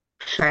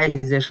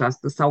 60%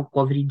 sau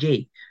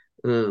covrigei,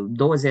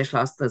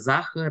 20%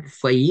 zahăr,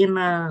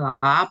 făină,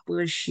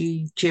 apă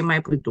și ce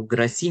mai pui tu,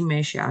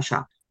 grăsime și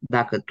așa.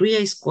 Dacă tu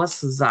i-ai scos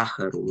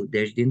zahărul,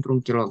 deci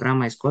dintr-un kilogram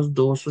ai scos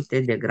 200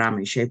 de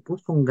grame și ai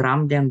pus 1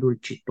 gram de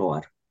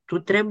îndulcitor, tu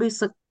trebuie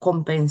să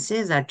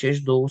compensezi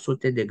acești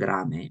 200 de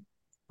grame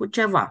cu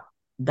ceva.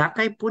 Dacă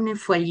ai pune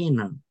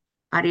făină,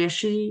 ar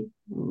ieși,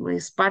 îi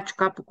spargi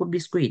capul cu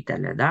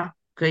biscuitele, da?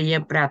 Că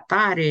e prea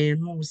tare,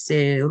 nu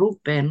se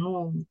rupe,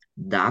 nu...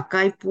 Dacă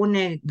ai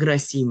pune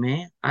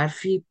grăsime, ar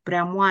fi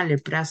prea moale,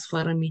 prea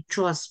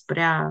sfărămicios,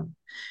 prea...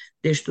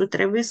 Deci tu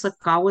trebuie să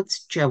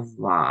cauți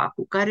ceva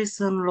cu care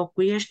să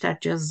înlocuiești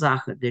acest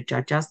zahăr, deci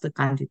această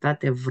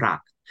cantitate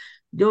vrac.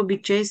 De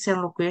obicei se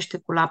înlocuiește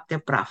cu lapte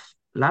praf.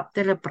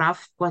 Laptele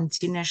praf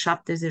conține 70%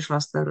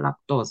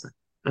 lactoză.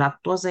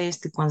 Lactoza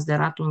este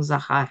considerat un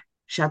zahar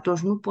și atunci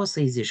nu poți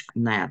să-i zici că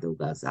n-ai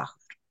adăugat zahăr.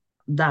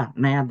 Da,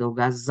 n-ai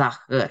adăugat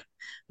zahăr.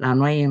 La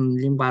noi, în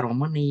limba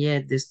română, e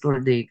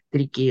destul de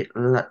tricky,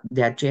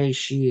 de aceea e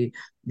și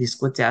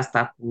discuția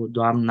asta cu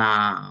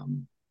doamna,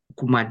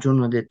 cu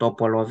magiunul de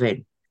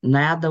Topoloveni.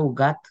 N-ai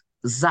adăugat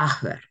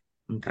zahăr,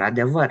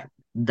 într-adevăr,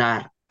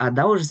 dar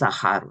adaugi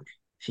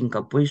zaharuri,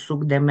 fiindcă pui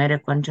suc de mere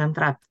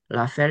concentrat.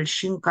 La fel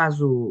și în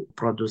cazul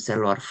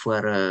produselor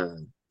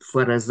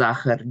fără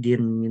zahăr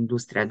din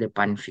industria de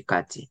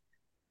panificație.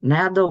 N-ai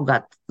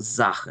adăugat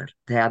zahăr,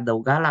 te-ai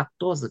adăugat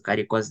lactoză, care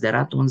e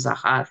considerat un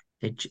zahar.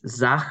 Deci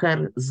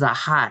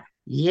zahar.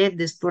 E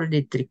destul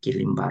de tricky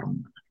limba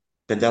română.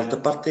 Pe de altă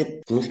parte,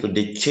 nu știu,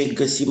 de ce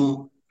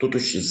găsim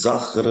totuși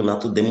zahăr în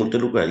atât de multe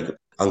lucruri?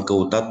 Adică am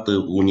căutat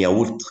un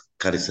iaurt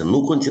care să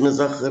nu conțină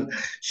zahăr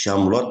și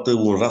am luat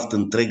un raft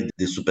întreg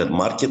de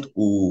supermarket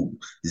cu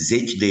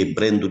zeci de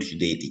branduri și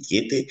de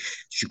etichete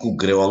și cu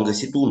greu am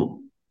găsit unul.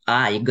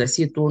 Ai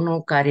găsit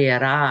unul care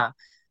era,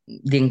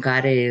 din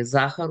care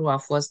zahărul a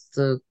fost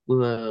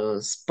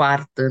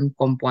spart în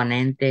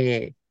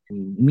componente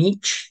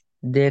mici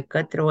de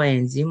către o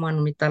enzimă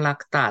numită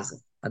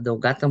lactază,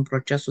 adăugată în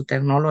procesul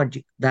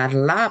tehnologic. Dar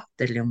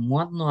laptele, în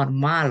mod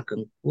normal,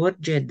 când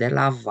curge de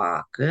la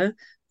vacă,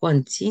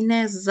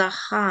 conține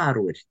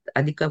zaharuri,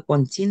 adică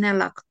conține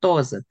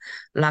lactoză.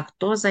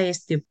 Lactoza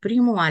este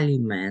primul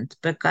aliment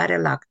pe care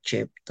îl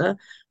acceptă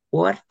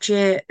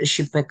orice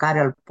și pe care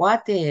îl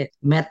poate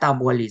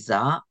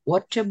metaboliza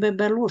orice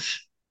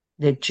bebeluș.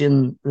 Deci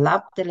în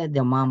laptele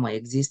de mamă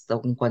există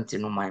un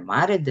conținut mai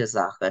mare de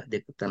zahăr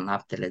decât în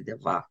laptele de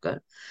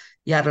vacă,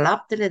 iar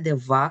laptele de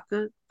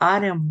vacă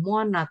are în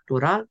mod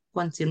natural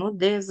conținut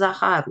de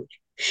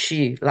zaharuri.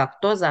 Și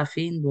lactoza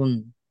fiind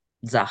un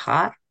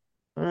zahar,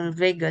 îl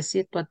vei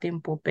găsi tot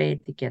timpul pe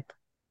etichetă.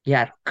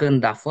 Iar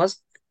când a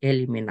fost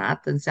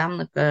eliminat,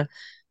 înseamnă că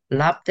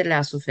laptele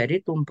a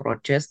suferit un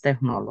proces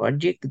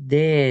tehnologic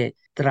de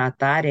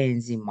tratare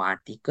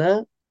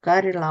enzimatică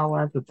care l-au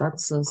ajutat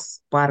să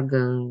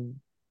spargă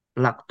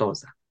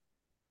lactoza.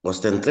 O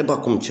să te întreb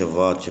acum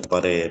ceva ce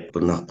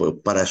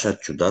pare așa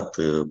ciudat.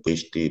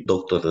 Ești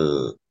doctor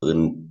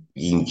în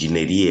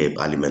inginerie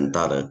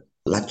alimentară.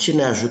 La ce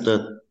ne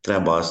ajută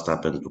treaba asta?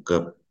 Pentru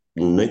că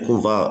noi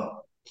cumva,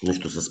 nu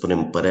știu să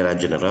spunem, părerea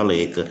generală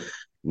e că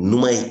nu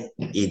mai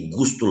e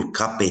gustul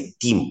ca pe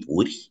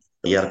timpuri,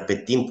 iar pe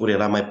timpuri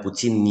era mai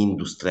puțin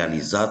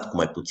industrializat, cu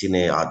mai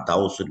puține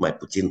adaosuri, mai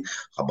puțin,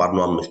 habar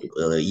nu am, nu știu,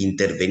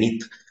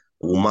 intervenit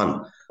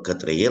uman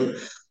către el.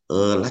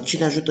 La ce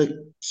ne ajută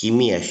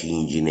chimia și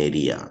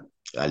ingineria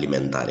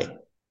alimentare?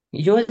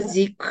 Eu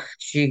zic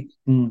și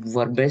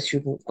vorbesc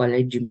și cu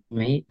colegii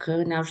mei că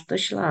ne ajută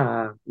și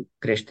la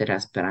creșterea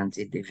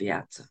speranței de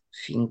viață,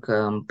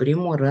 fiindcă, în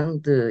primul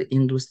rând,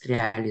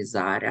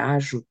 industrializarea a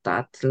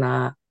ajutat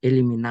la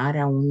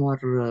eliminarea unor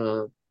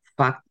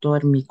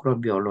factori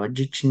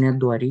microbiologici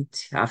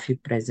nedoriți a fi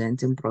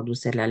prezenți în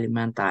produsele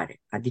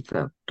alimentare.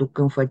 Adică, tu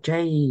când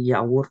făceai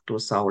iaurtul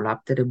sau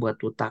laptele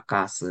bătut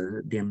acasă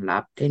din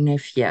lapte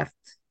nefiert,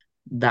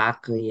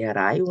 dacă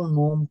erai un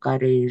om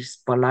care își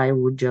spălai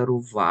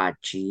ugerul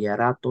vacii,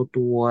 era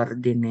totul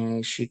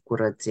ordine și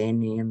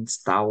curățenie în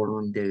staul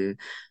unde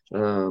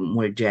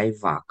mulgeai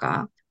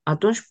vaca,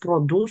 atunci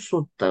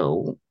produsul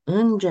tău,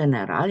 în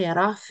general,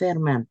 era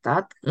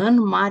fermentat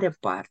în mare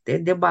parte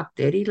de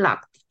bacterii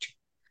lactice.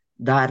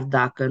 Dar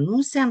dacă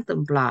nu se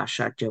întâmpla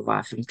așa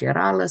ceva, fiindcă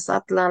era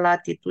lăsat la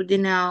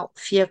latitudinea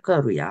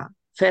fiecăruia,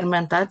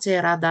 fermentația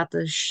era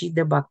dată și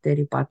de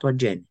bacterii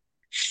patogene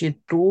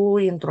și tu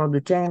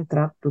introduceai în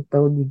tractul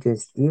tău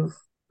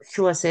digestiv și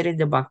o serie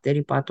de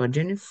bacterii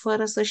patogene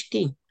fără să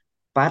știi.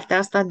 Partea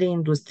asta de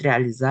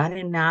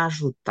industrializare ne-a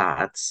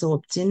ajutat să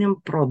obținem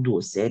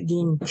produse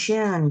din ce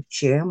în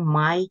ce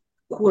mai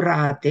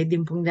curate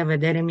din punct de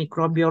vedere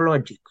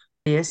microbiologic.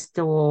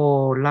 Este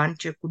o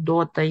lance cu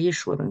două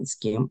tăișuri, în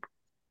schimb,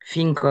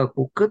 fiindcă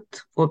cu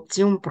cât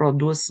obții un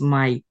produs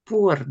mai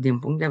pur din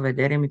punct de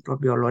vedere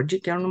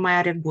microbiologic, el nu mai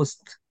are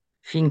gust.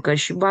 Fiindcă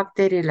și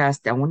bacteriile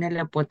astea,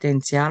 unele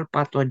potențial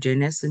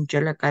patogene, sunt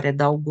cele care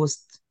dau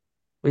gust.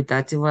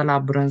 Uitați-vă la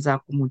brânza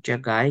cu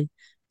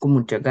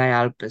mucegai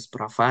alb pe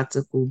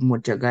suprafață, cu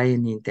mucegai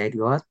în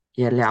interior.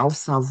 Ele au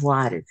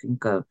savoare,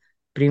 fiindcă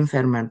prin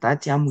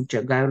fermentația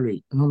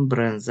mucegaiului în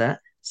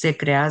brânză se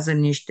creează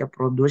niște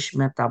produși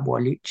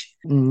metabolici,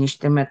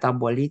 niște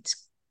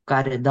metaboliți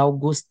care dau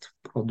gust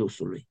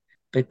produsului.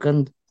 Pe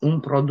când un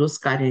produs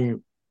care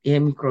e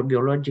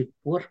microbiologic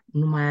pur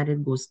nu mai are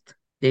gust.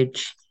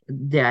 Deci,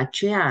 de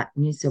aceea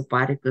ni se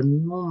pare că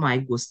nu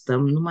mai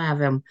gustăm, nu mai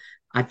avem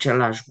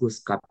același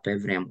gust ca pe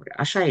vremuri.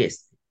 Așa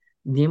este.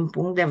 Din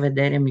punct de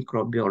vedere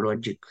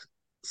microbiologic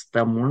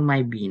stă mult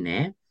mai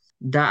bine,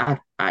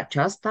 dar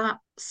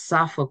aceasta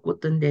s-a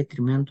făcut în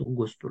detrimentul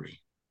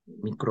gustului.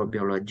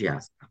 Microbiologia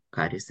asta,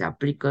 care se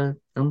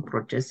aplică în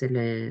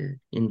procesele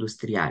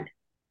industriale.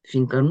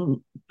 Fiindcă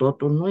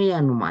totul nu e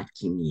numai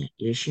chimie,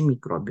 e și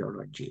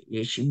microbiologie,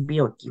 e și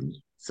biochimie.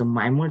 Sunt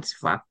mai mulți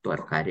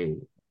factori care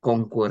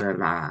concură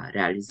la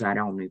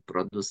realizarea unui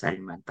produs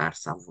alimentar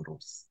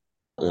savuros.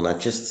 În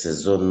acest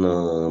sezon,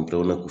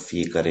 împreună cu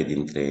fiecare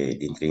dintre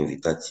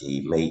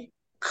invitații mei,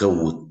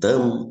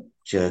 căutăm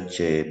ceea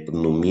ce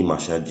numim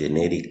așa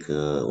generic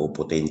o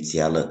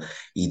potențială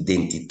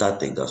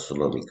identitate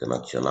gastronomică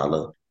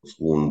națională,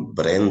 un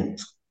brand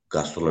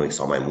gastronomic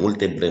sau mai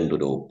multe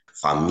branduri, o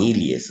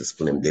familie, să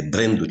spunem, de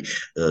branduri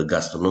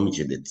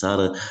gastronomice de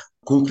țară.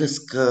 Cum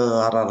crezi că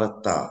ar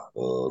arăta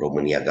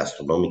România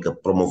gastronomică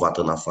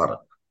promovată în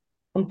afară?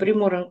 În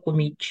primul rând cu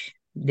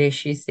mici,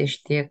 deși se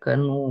știe că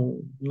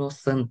nu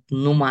sunt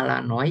numai la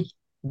noi,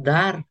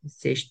 dar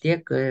se știe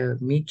că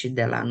micii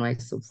de la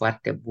noi sunt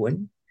foarte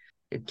buni.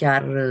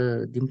 Chiar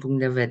din punct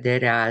de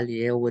vedere al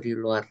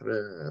eurilor,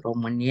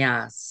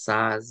 România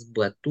s-a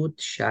zbătut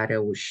și a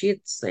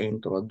reușit să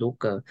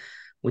introducă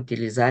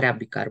utilizarea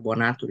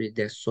bicarbonatului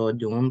de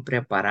sodiu în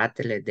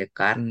preparatele de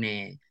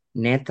carne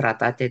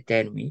netratate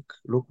termic,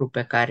 lucru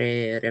pe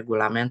care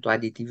regulamentul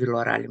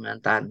aditivilor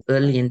alimentari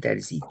îl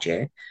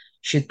interzice,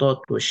 și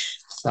totuși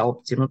s-a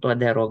obținut o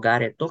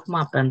derogare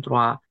tocmai pentru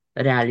a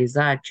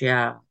realiza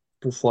aceea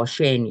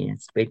pufoșenie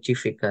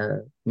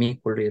specifică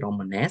micului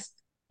românesc.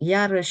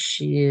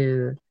 Iarăși,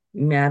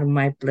 mi-ar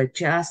mai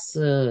plăcea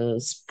să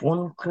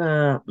spun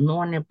că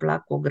nouă ne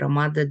plac o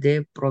grămadă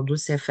de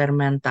produse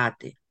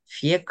fermentate,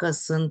 fie că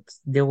sunt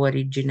de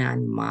origine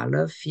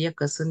animală, fie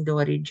că sunt de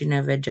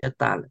origine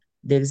vegetală.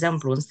 De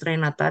exemplu, în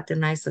străinătate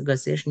n-ai să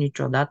găsești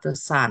niciodată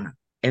sana.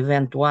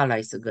 Eventual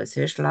ai să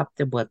găsești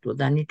lapte bătut,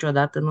 dar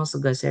niciodată nu o să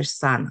găsești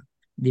sana.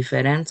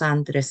 Diferența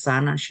între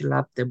sana și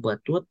lapte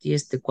bătut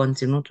este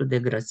conținutul de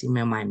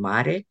grăsime mai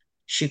mare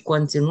și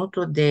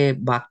conținutul de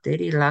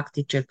bacterii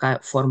lactice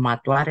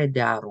formatoare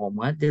de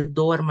aromă de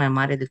 2 ori mai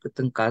mare decât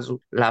în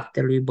cazul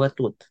laptelui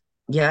bătut.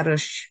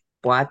 Iarăși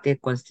poate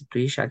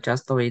constitui și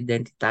aceasta o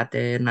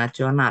identitate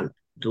națională.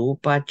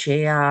 După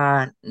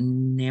aceea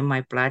ne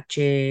mai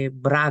place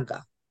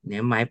braga,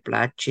 ne mai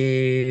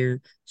place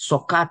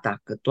socata,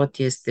 că tot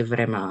este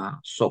vremea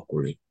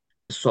socului.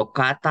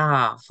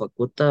 Socata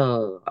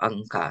făcută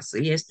în casă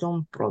este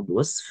un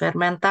produs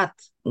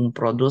fermentat, un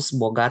produs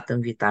bogat în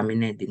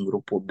vitamine din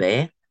grupul B.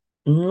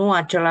 Nu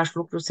același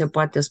lucru se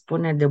poate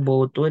spune de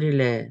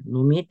băuturile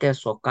numite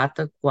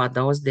socată cu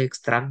adaos de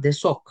extract de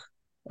soc.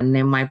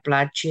 Ne mai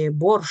place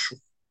borșul,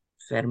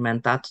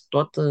 fermentat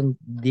tot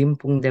din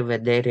punct de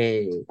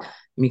vedere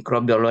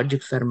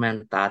microbiologic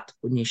fermentat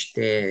cu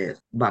niște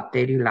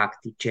bacterii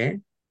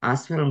lactice,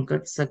 astfel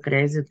încât să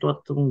creeze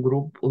tot un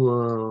grup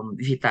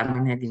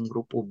vitamine din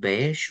grupul B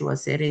și o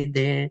serie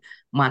de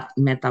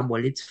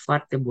metaboliți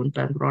foarte buni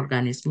pentru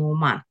organismul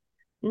uman.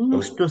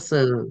 Nu știu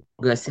să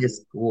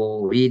găsesc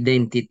o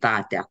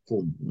identitate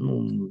acum,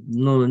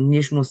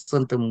 nici nu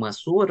sunt în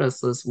măsură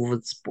să vă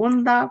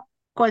spun, dar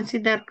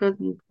consider că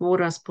cu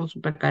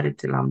răspunsul pe care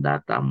ți l-am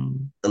dat am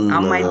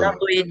În, mai dat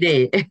o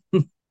idee.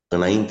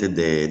 Înainte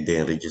de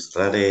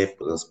înregistrare,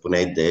 îmi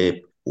spuneai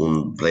de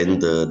un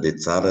brand de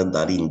țară,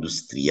 dar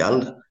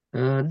industrial.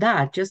 Da,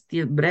 acest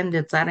brand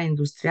de țară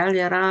industrial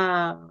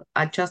era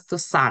această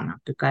Sana,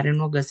 pe care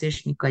nu o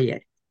găsești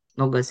nicăieri.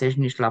 Nu o găsești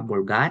nici la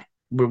bulgari.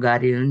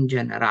 Bulgarii în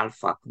general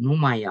fac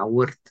numai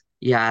iaurt,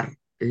 iar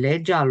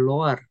legea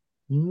lor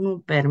nu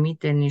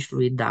permite nici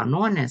lui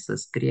Danone să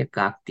scrie că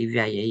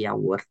Activia e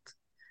iaurt,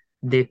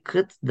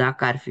 decât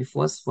dacă ar fi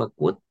fost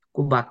făcut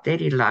cu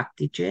bacterii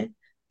lactice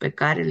pe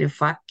care le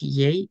fac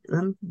ei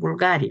în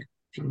Bulgaria.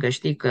 Fiindcă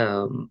știi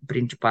că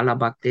principala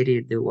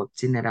bacterie de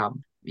obținere a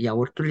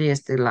iaurtului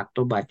este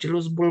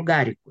Lactobacillus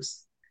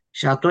bulgaricus.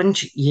 Și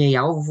atunci ei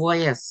au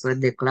voie să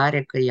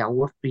declare că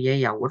iaurtul e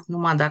iaurt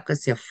numai dacă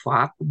se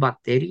fac cu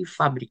bacterii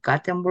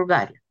fabricate în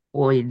Bulgaria.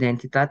 O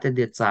identitate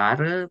de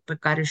țară pe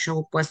care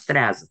și-o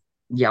păstrează.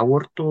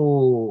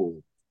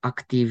 Iaurtul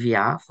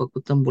Activia,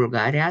 făcut în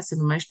Bulgaria, se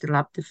numește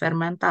lapte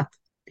fermentat.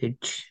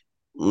 Deci,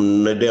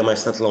 Noi doi am mai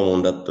stat la un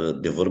moment dat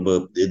de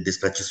vorbă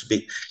despre acest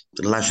subiect.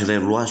 L-aș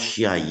relua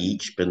și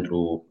aici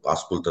pentru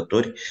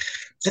ascultători.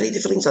 Care e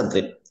diferența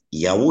între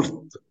iaurt,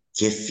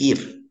 chefir,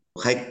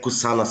 hai cu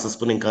Sana să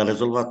spunem că am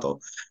rezolvat-o,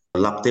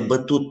 lapte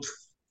bătut?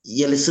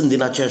 Ele sunt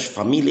din aceeași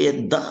familie,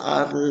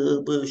 dar,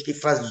 știi,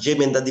 frați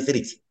gemeni, dar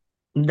diferiți.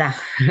 da,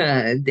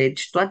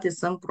 deci toate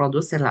sunt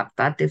produse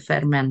lactate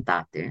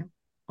fermentate,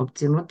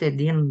 obținute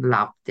din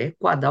lapte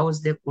cu adaos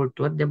de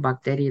culturi de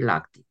bacterii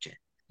lactice.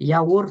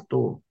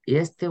 Iaurtul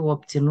este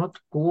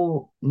obținut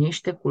cu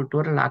niște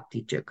culturi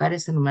lactice care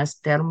se numesc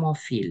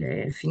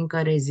termofile,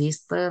 fiindcă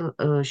rezistă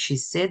și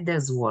se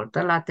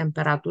dezvoltă la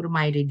temperaturi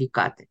mai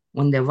ridicate,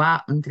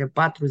 undeva între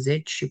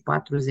 40 și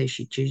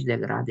 45 de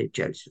grade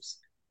Celsius.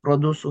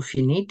 Produsul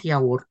finit,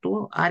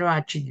 iaurtul, are o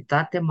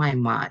aciditate mai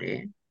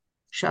mare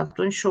și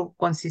atunci și o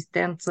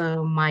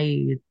consistență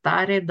mai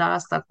tare, dar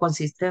asta,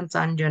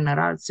 consistența în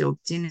general se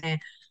obține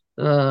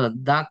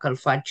dacă îl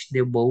faci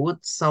de băut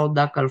sau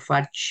dacă îl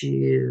faci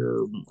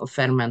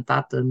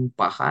fermentat în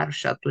pahar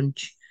și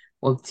atunci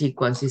obții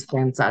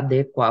consistența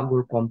de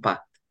coagul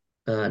compact.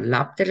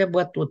 Laptele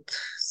bătut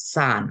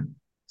san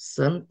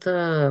sunt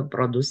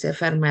produse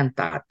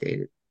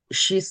fermentate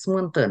și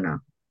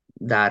smântână,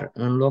 dar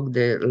în loc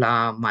de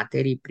la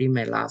materii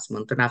prime, la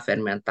smântâna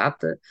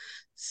fermentată,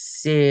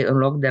 în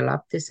loc de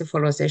lapte se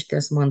folosește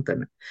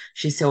smântână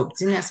și se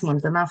obține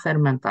smântâna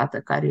fermentată,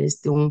 care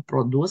este un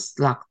produs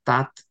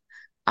lactat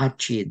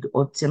acid,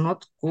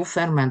 obținut cu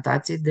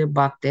fermentație de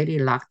bacterii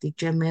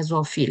lactice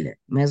mezofile.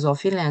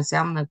 Mezofile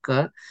înseamnă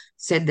că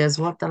se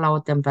dezvoltă la o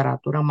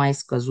temperatură mai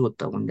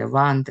scăzută,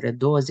 undeva între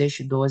 20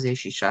 și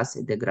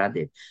 26 de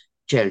grade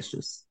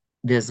Celsius.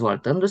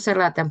 Dezvoltându-se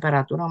la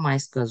temperatură mai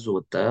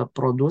scăzută,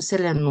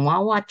 produsele nu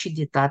au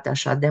aciditate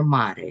așa de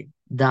mare,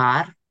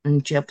 dar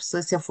încep să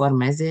se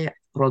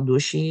formeze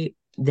produsii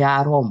de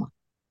aromă,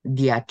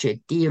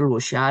 diacetilul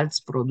și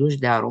alți produși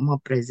de aromă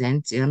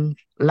prezenți în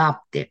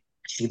lapte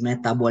și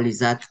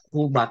metabolizați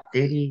cu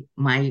bacterii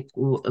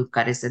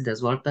care se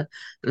dezvoltă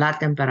la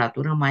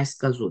temperatură mai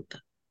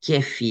scăzută.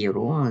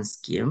 Chefirul, în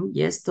schimb,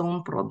 este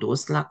un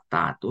produs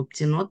lactat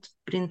obținut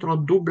printr-o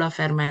dublă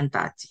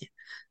fermentație.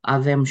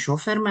 Avem și o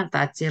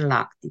fermentație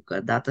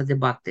lactică dată de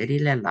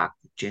bacteriile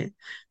lactice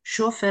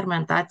și o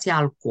fermentație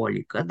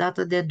alcoolică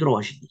dată de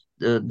drojdii.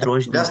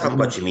 De asta îmi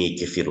place mie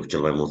chefirul cel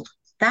mai mult.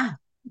 Da,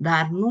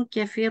 dar nu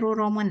chefirul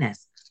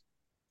românesc.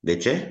 De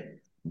ce?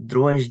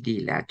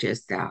 Drojdiile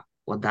acestea,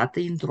 odată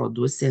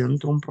introduse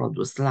într-un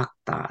produs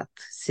lactat,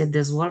 se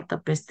dezvoltă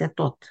peste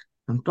tot,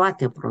 în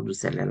toate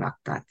produsele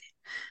lactate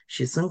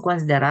și sunt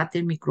considerate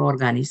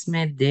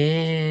microorganisme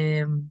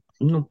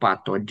nu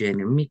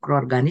patogene,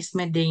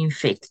 microorganisme de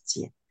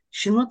infecție.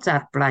 Și nu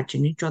ți-ar place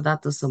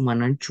niciodată să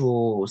mănânci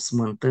o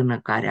smântână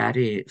care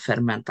are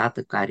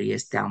fermentată, care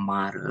este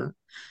amară,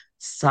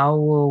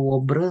 sau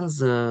o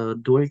brânză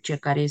dulce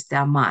care este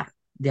amară.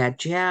 De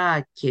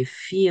aceea,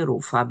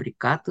 chefirul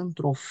fabricat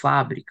într-o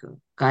fabrică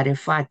care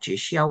face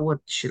și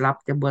iaurt, și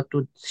lapte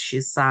bătut,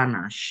 și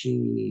sana,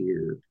 și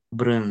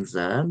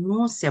brânză,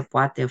 nu se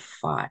poate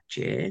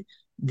face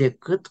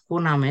decât cu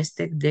un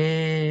amestec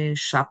de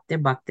 7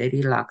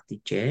 bacterii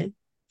lactice,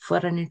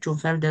 fără niciun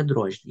fel de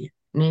drojdie.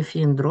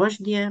 Nefiind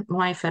drojdie, nu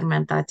ai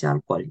fermentație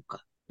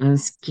alcoolică. În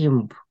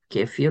schimb,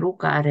 chefirul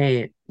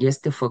care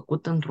este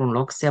făcut într-un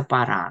loc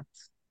separat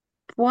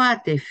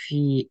poate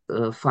fi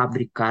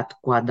fabricat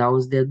cu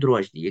adaos de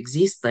drojdie.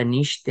 Există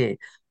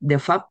de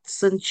fapt,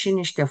 sunt și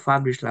niște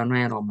fabrici la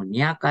noi în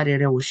România care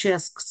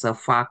reușesc să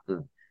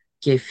facă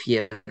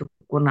chefir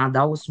cu un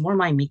adaos mult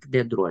mai mic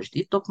de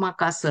drojdie, tocmai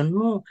ca să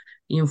nu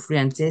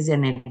influențeze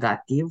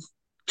negativ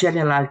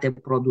celelalte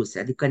produse,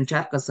 adică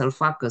încearcă să-l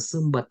facă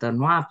sâmbătă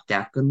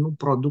noaptea, când nu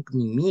produc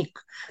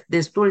nimic,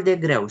 destul de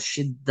greu.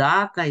 Și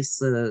dacă ai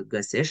să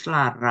găsești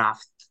la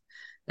raft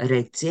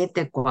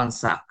rețete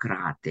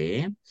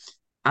consacrate,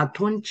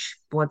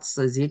 atunci poți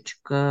să zici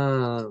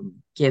că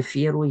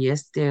chefirul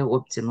este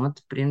obținut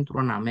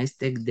printr-un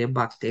amestec de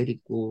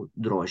bacterii cu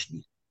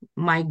drojdii.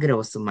 Mai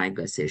greu să mai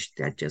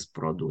găsești acest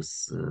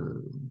produs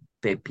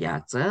pe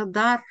piață,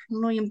 dar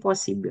nu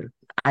imposibil.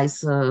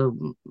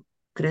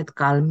 Cred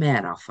că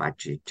Almera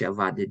face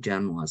ceva de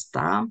genul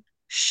ăsta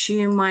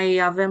și mai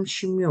avem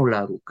și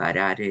Müllerul, care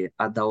are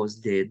adaos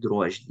de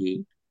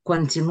drojdii.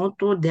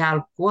 Conținutul de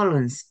alcool,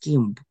 în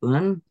schimb,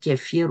 în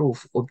chefirul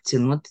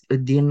obținut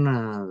din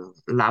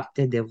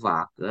lapte de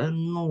vacă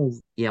nu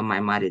e mai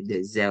mare de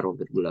 0,05%,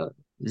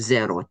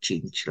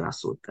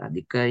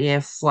 adică e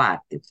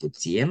foarte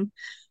puțin.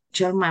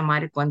 Cel mai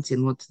mare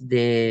conținut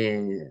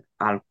de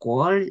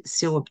alcool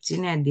se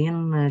obține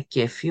din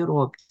chefirul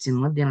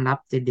obținut din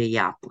lapte de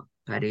iapă,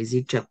 care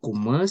zice cu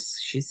mâs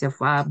și se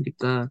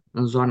fabrică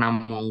în zona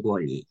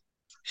Mongoliei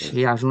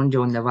și ajunge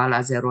undeva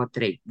la 0,3.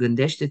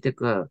 Gândește-te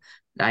că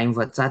ai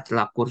învățat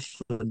la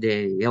cursul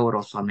de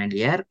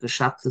eurosomelier că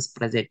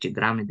 17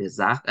 grame de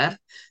zahăr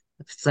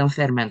sunt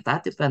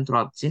fermentate pentru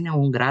a obține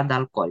un grad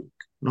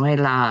alcoolic. Noi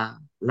la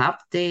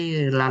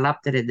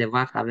laptele de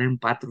vacă avem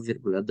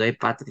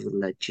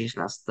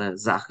 4,2-4,5%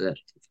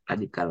 zahăr,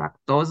 adică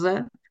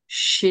lactoză,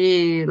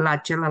 și la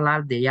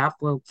celălalt de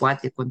iapă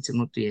poate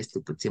conținutul este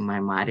puțin mai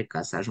mare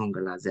ca să ajungă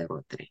la 0,3.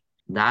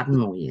 Dar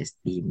nu este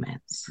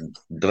imens.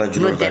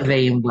 Dragilor, nu te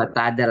vei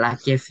îmbăta de la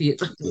chefir.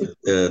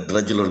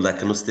 Dragilor,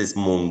 dacă nu sunteți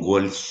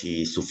mongoli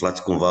și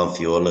suflați cumva în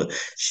fiolă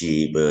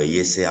și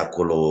iese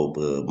acolo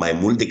mai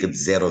mult decât 0,00,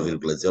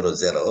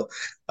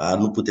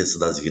 nu puteți să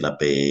dați vina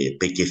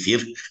pe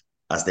chefir,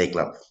 asta e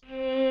clar.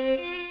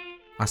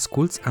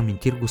 Asculți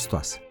Amintiri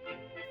gustoase,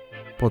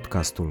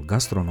 podcastul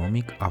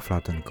gastronomic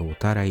aflat în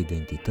căutarea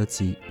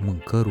identității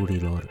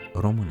mâncărurilor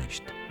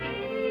românești.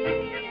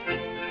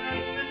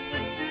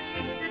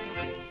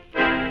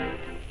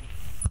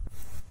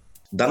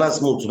 Dana, îți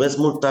mulțumesc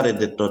mult tare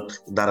de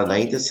tot, dar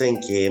înainte să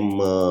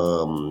încheiem,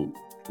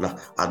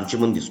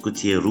 aducem în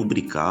discuție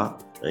rubrica,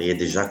 e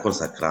deja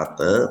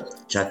consacrată,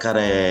 cea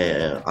care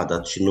a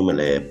dat și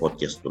numele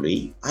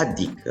podcastului,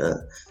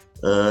 adică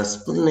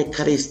spune-ne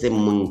care este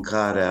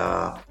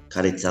mâncarea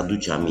care ți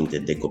aduce aminte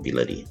de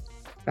copilărie.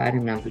 Care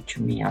mi-aduce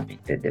mie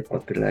aminte de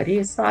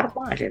copilărie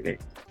sarmalele.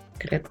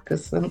 Cred că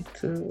sunt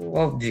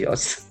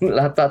obvious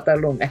la toată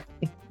lumea.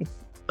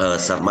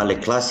 Sarmale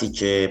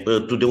clasice,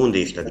 tu de unde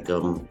ești?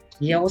 Adică...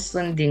 Eu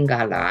sunt din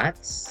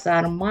Galați,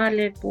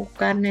 sarmale cu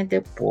carne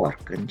de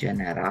porc în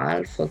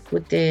general,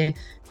 făcute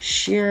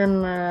și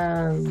în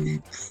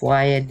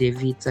foaie de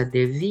viță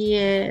de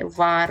vie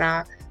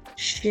vara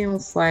și în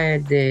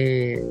foaie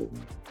de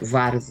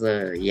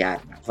varză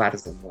iarna,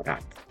 varză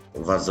murată.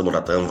 Varză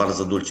murată, în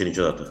varză dulce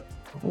niciodată?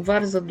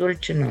 Varză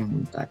dulce n-am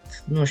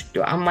mâncat, nu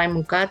știu, am mai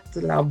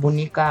mâncat la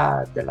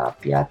bunica de la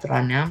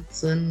Piatra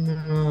Neamț în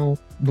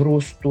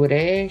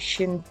brusture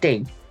și în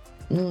tei.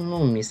 Nu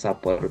mi s-a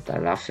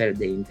părut la fel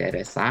de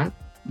interesant,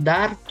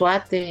 dar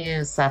toate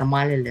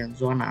sarmalele în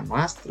zona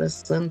noastră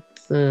sunt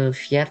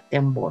fierte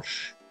în borș.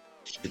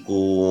 Și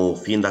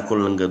fiind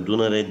acolo lângă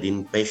Dunăre,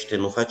 din pește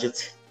nu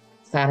faceți?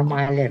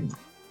 Sarmale nu.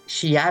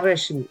 Și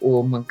iarăși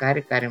o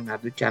mâncare care îmi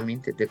aduce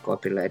aminte de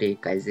copilărie,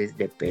 că ai zis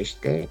de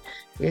pește,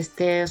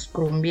 este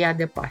scrumbia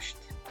de Paște.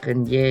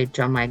 Când e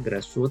cea mai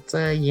grăsuță,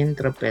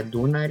 intră pe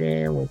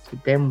Dunăre,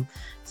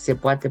 se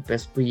poate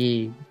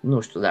pescui, nu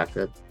știu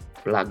dacă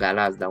la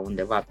Galați, dar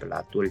undeva pe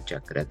la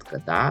Tulcea, cred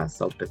că da,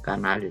 sau pe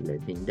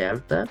canalele din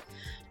Delta,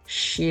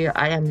 și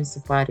aia mi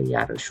se pare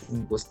iarăși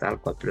un gust al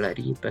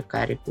copilăriei pe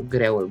care cu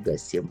greu îl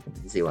găsim în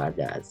ziua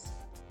de azi.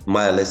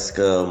 Mai ales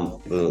că,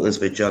 în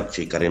special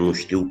cei care nu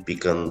știu,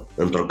 pică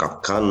într-o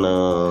capcană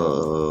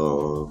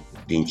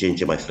din ce în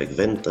ce mai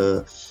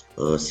frecventă,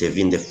 se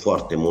vinde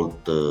foarte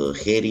mult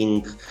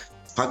herring,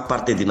 fac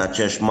parte din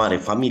aceeași mare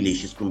familie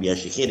și scrumbia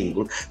și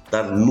herringul,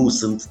 dar nu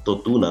sunt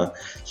tot una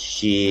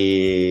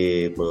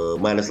și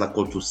mai ales la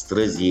colțul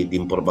străzii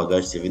din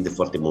portbagaj se vinde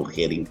foarte mult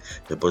herring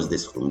pe post de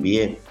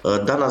scrumbie.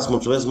 Dana, îți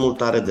mulțumesc mult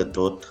tare de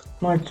tot!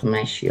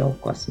 Mulțumesc și eu,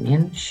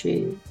 Cosmin,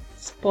 și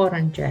spor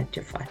în ceea ce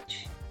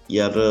faci!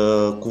 Iar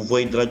cu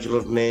voi,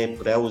 dragilor, ne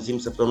reauzim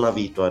săptămâna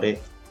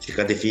viitoare și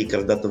ca de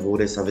fiecare dată vă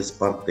urez să aveți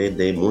parte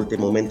de multe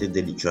momente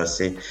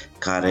delicioase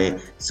care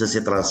să se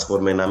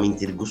transforme în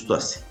amintiri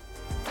gustoase.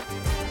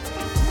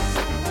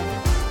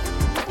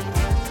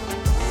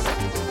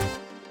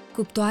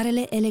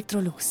 Cuptoarele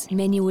Electrolux,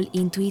 meniul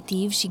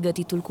intuitiv și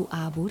gătitul cu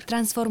abur,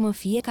 transformă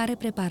fiecare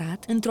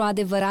preparat într-o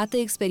adevărată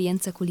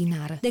experiență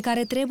culinară, de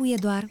care trebuie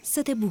doar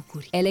să te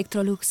bucuri.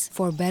 Electrolux,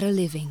 for better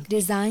living,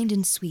 designed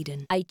in Sweden.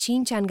 Ai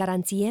 5 ani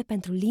garanție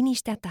pentru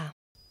liniștea ta.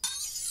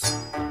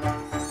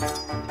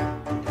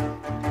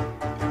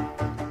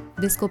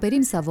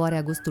 Descoperim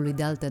savoarea gustului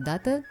de altă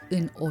dată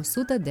în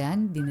 100 de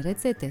ani din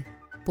rețete.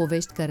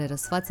 Povești care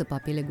răsfață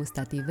papile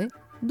gustative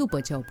după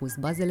ce au pus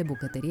bazele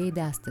bucătăriei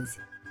de astăzi.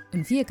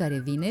 În fiecare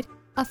vineri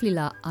afli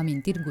la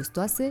Amintiri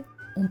gustoase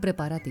un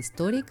preparat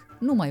istoric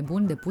nu mai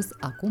bun de pus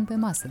acum pe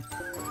masă.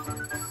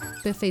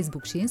 Pe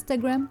Facebook și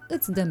Instagram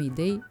îți dăm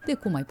idei de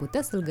cum ai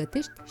putea să-l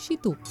gătești și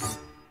tu.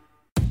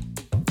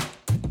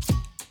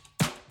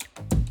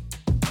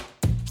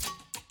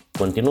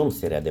 Continuăm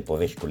seria de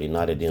povești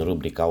culinare din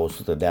rubrica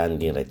 100 de ani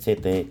din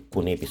rețete, cu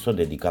un episod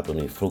dedicat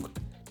unui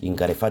fruct din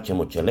care facem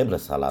o celebră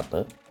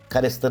salată,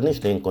 care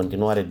stârnește în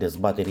continuare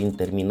dezbateri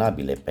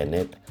interminabile pe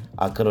net,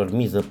 a căror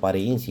miză pare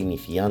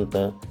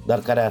insignifiantă, dar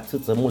care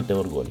ațâță multe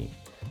orgolii.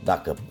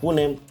 Dacă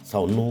punem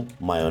sau nu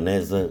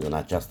maioneză în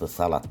această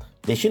salată.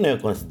 Deși noi o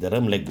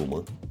considerăm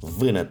legumă,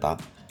 vânăta,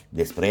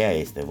 despre ea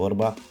este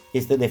vorba,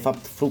 este de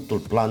fapt fructul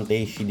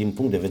plantei și din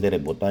punct de vedere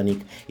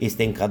botanic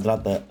este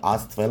încadrată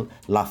astfel,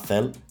 la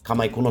fel, ca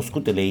mai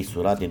cunoscutele ei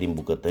surate din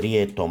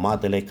bucătărie,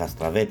 tomatele,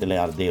 castravetele,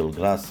 ardeiul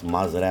gras,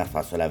 mazărea,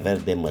 fasolea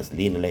verde,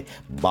 măslinele,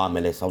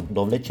 bamele sau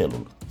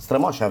dovlecelul.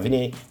 Strămoașa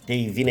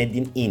vinetei vine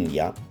din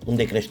India,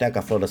 unde creștea ca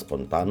floră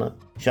spontană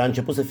și a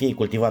început să fie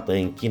cultivată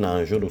în China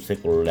în jurul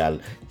secolului al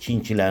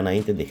V-lea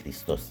înainte de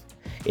Hristos.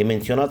 E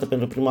menționată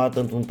pentru prima dată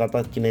într-un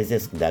tratat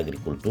chinezesc de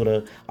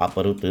agricultură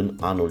apărut în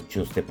anul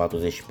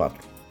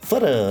 544.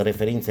 Fără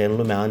referințe în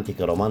lumea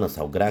antică romană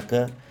sau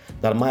greacă,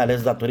 dar mai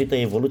ales datorită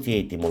evoluției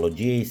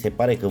etimologiei, se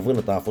pare că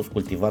vânăta a fost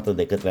cultivată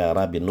de către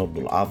arabi în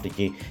nordul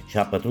Africii și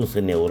a pătruns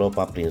în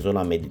Europa prin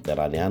zona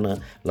mediteraneană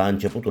la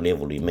începutul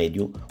Evului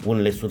Mediu.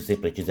 Unele surse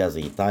precizează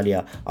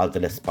Italia,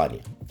 altele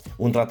Spania.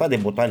 Un tratat de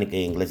botanică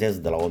englezesc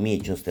de la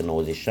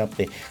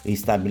 1597 îi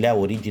stabilea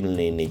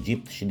originile în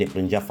Egipt și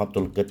deplângea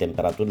faptul că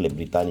temperaturile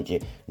britanice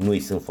nu îi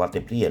sunt foarte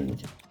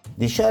prielnice.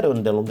 Deși are o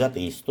îndelungată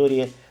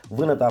istorie,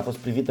 vânăta a fost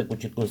privită cu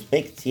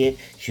circumspecție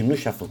și nu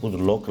și-a făcut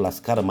loc la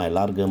scară mai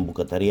largă în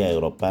bucătăria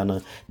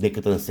europeană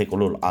decât în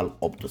secolul al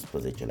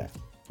XVIII-lea.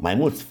 Mai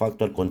mulți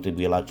factori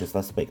contribuie la acest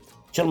aspect.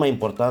 Cel mai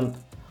important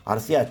ar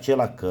fi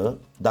acela că,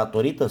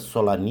 datorită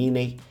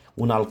solaninei,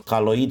 un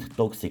alcaloid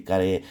toxic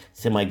care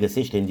se mai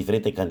găsește în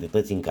diferite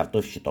cantități în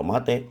cartofi și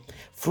tomate,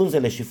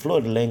 frunzele și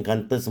florile în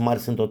cantități mari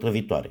sunt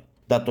otrăvitoare.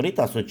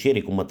 Datorită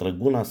asocierii cu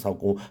mătrăguna sau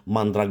cu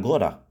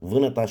mandragora,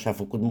 vânăta și-a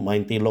făcut mai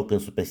întâi loc în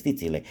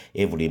superstițiile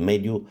Evului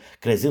Mediu,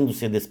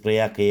 crezându-se despre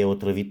ea că e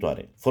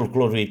otrăvitoare.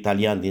 Folclorul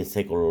italian din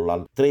secolul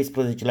al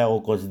XIII-lea o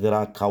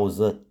considera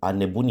cauză a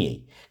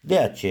nebuniei. De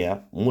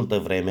aceea, multă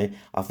vreme,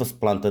 a fost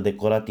plantă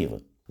decorativă.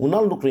 Un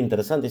alt lucru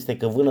interesant este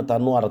că vânăta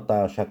nu arăta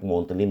așa cum o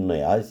întâlnim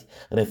noi azi,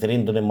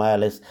 referindu-ne mai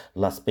ales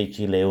la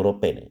speciile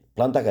europene.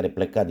 Planta care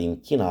pleca din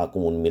China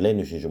acum 1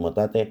 mileniu și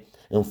jumătate,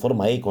 în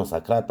forma ei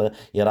consacrată,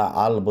 era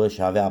albă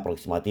și avea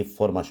aproximativ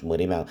forma și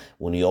mărimea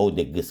unui ou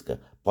de gâscă,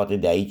 poate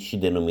de aici și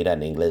denumirea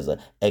în engleză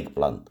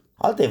eggplant.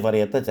 Alte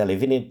varietăți ale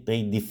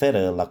vinetei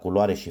diferă la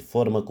culoare și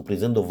formă,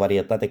 cuprinzând o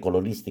varietate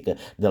coloristică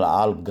de la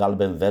alb,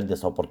 galben, verde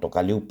sau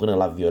portocaliu până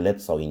la violet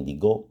sau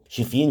indigo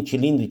și fiind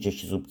cilindrice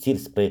și subțiri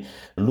spre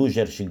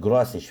lugeri și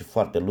groase și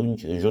foarte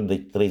lungi, în jur de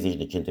 30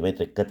 de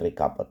cm către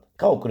capăt.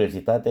 Ca o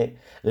curiozitate,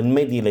 în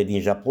mediile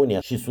din Japonia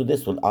și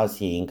sud-estul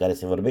Asiei în care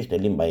se vorbește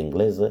limba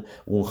engleză,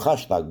 un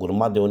hashtag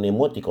urmat de un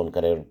emoticon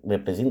care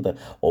reprezintă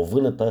o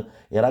vânătă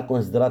era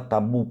considerat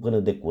tabu până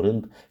de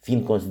curând,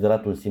 fiind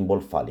considerat un simbol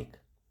falic.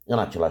 În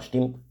același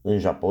timp, în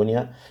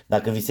Japonia,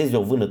 dacă visezi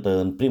o vânătă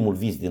în primul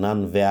vis din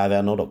an, vei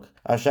avea noroc.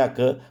 Așa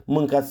că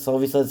mâncați sau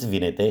visați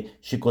vinete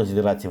și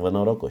considerați-vă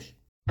norocoși.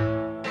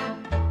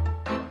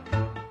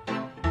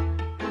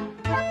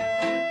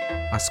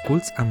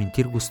 Asculți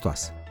Amintiri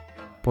gustoase,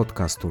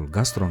 podcastul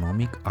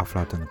gastronomic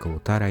aflat în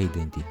căutarea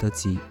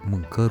identității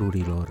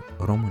mâncărurilor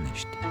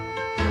românești.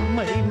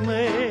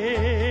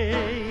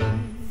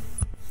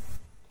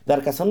 Dar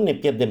ca să nu ne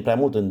pierdem prea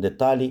mult în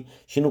detalii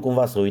și nu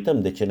cumva să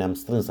uităm de ce ne-am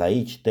strâns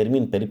aici,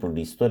 termin periplul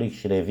istoric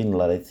și revin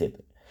la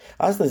rețete.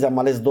 Astăzi am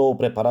ales 2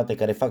 preparate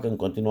care fac în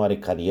continuare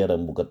carieră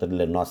în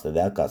bucătările noastre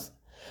de acasă.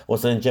 O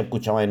să încep cu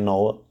cea mai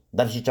nouă,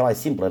 dar și cea mai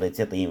simplă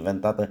rețetă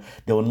inventată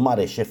de un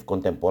mare șef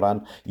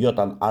contemporan,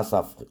 Yotam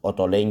Asaf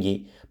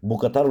Ottolenghi.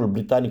 Bucătarul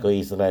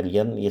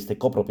britanico-israelian este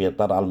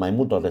coproprietar al mai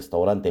multor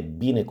restaurante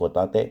bine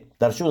cotate,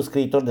 dar și un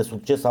scriitor de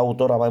succes,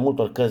 autor a mai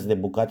multor cărți de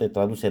bucate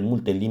traduse în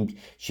multe limbi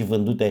și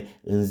vândute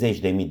în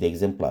 10.000 de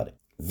exemplare.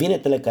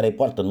 Vinetele care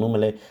poartă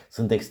numele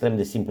sunt extrem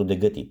de simplu de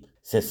gătit.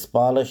 Se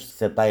spală și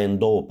se taie în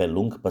 2 pe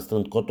lung,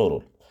 păstrând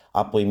cotorul.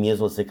 Apoi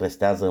miezul se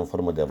crestează în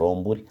formă de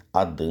romburi,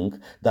 adânc,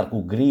 dar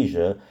cu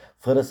grijă,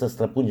 fără să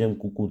străpungem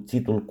cu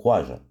cuțitul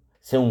coaja.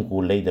 Se unt cu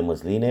ulei de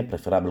măsline,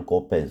 preferabil cu o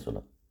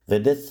penzulă.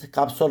 Vedeți că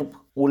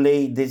absorb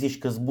ulei de zici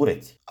că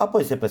zbureți.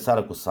 Apoi se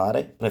presară cu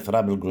sare,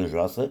 preferabil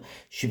grunjoasă,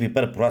 și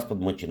piper proaspăt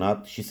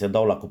măcinat și se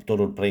dau la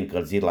cuptorul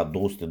preîncălzit la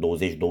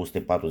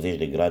 220-240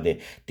 de grade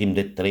timp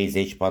de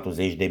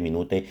 30-40 de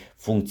minute,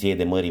 funcție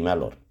de mărimea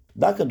lor.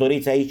 Dacă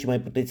doriți, aici mai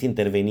puteți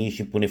interveni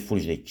și pune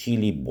fulgi de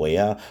chili,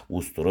 boia,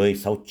 usturoi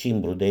sau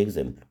cimbru, de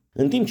exemplu.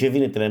 În timp ce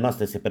vinetele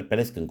noastre se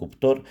perpelesc în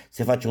cuptor,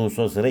 se face un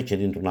sos rece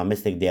dintr-un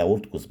amestec de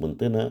iaurt cu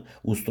smântână,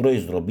 usturoi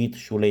zdrobit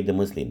și ulei de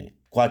măsline.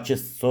 Cu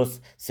acest sos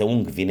se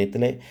ung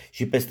vinetele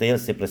și peste el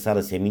se presară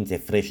semințe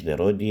fresh de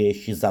rodie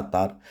și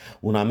zatar,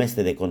 un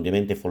amestec de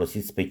condimente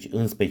folosit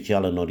în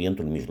special în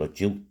Orientul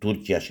Mijlociu,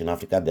 Turcia și în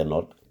Africa de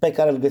Nord, pe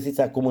care îl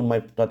găsiți acum în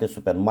mai toate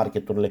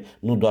supermarketurile,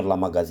 nu doar la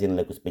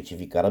magazinele cu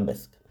specific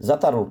arabesc.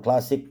 Zatarul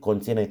clasic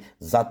conține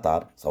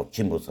zatar sau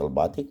cimbru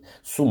sălbatic,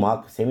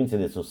 sumac, semințe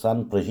de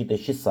susan prăjite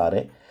și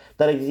sare,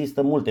 dar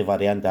există multe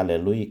variante ale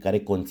lui care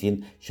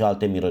conțin și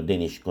alte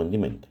mirodenii și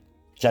condimente.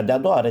 Cea de-a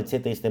doua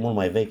rețetă este mult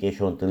mai veche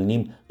și o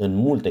întâlnim în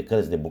multe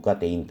cărți de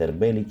bucate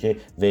interbelice,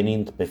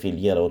 venind pe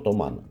filieră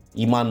otomană.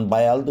 Iman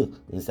Bayaldı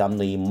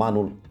înseamnă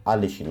imanul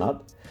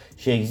aleșinat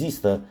și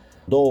există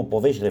două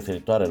povești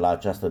referitoare la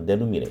această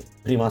denumire.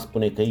 Prima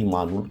spune că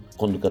imanul,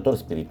 conducător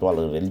spiritual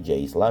în religia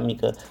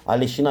islamică, a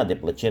leșinat de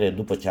plăcere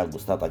după ce a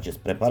gustat acest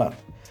preparat.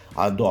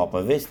 A doua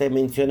poveste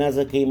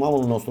menționează că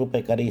imamul nostru,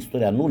 pe care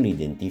istoria nu îl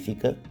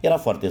identifică, era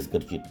foarte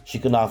zgârcit și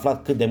când a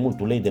aflat cât de mult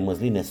ulei de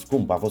măsline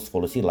scump a fost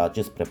folosit la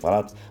acest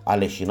preparat, a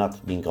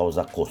leșinat din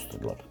cauza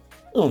costurilor.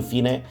 În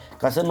fine,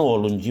 ca să nu o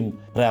lungim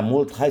prea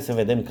mult, hai să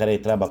vedem care e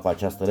treaba cu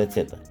această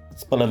rețetă.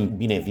 Spălăm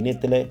bine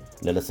vinetele,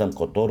 le lăsăm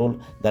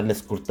cotorul, dar le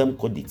scurtăm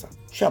codița.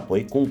 Și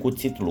apoi, cu un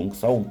cuțit lung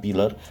sau un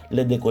peeler,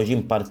 le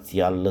decojim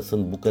parțial,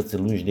 lăsând bucăți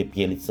lungi de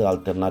pieliță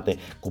alternate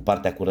cu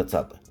partea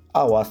curățată.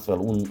 Au astfel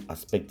un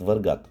aspect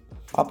vărgat.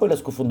 Apoi le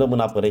scufundăm în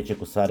apă rece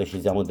cu sare și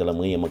zeamă de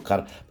lămâie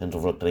măcar pentru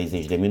vreo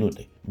 30 de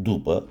minute.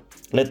 După,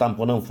 le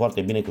tamponăm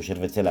foarte bine cu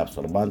șervețele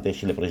absorbante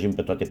și le prăjim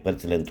pe toate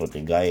părțile într-o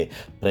tigaie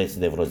preț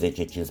de vreo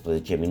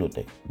 10-15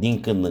 minute. Din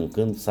când în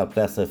când s-ar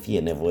putea să fie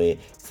nevoie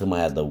să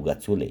mai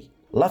adăugați ulei.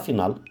 La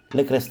final,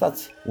 le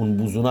crestați un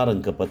buzunar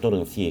încăpător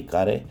în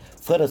fiecare,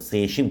 fără să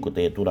ieșim cu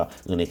tăietura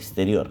în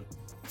exterior.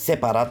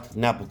 Separat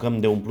ne apucăm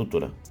de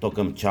umplutură.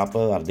 Tocăm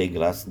ceapă, ardei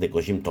gras,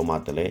 decojim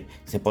tomatele,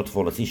 se pot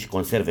folosi și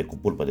conserve cu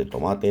pulpă de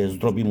tomate,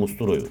 zdrobim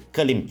usturoiul.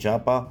 Călim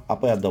ceapa,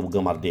 apoi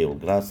adăugăm ardeiul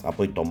gras,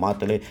 apoi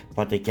tomatele,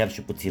 poate chiar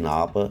și puțină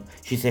apă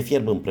și se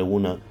fierb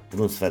împreună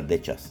un sfert de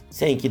ceas.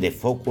 Se închide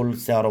focul,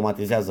 se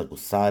aromatizează cu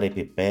sare,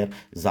 piper,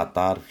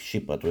 zatar și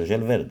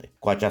pătrunjel verde.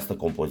 Cu această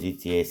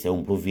compoziție se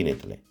umplu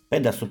vinetele. Pe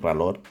deasupra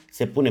lor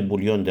se pune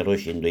bulion de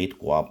roșii îndoit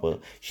cu apă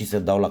și se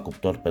dau la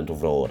cuptor pentru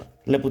vreo oră.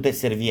 Le puteți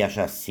servi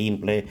așa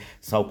simple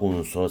sau cu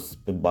un sos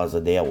pe bază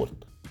de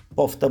iaurt.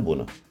 Poftă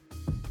bună!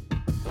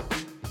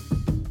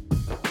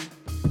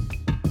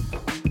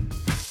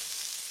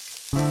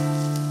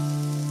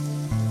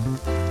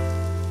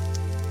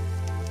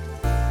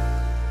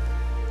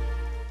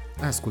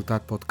 Ai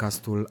ascultat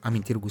podcastul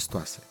Amintiri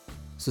gustoase,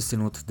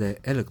 susținut de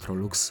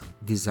Electrolux,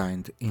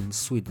 designed in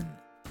Sweden.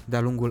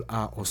 De-a lungul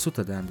a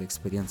 100 de ani de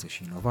experiență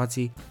și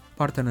inovații,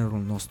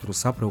 partenerul nostru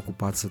s-a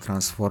preocupat să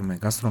transforme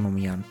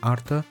gastronomia în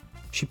artă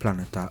și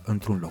planeta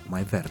într-un loc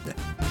mai verde.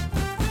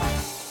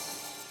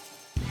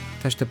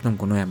 Te așteptăm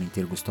cu noi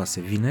amintiri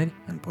gustoase vineri,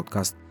 în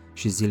podcast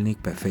și zilnic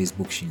pe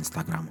Facebook și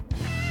Instagram.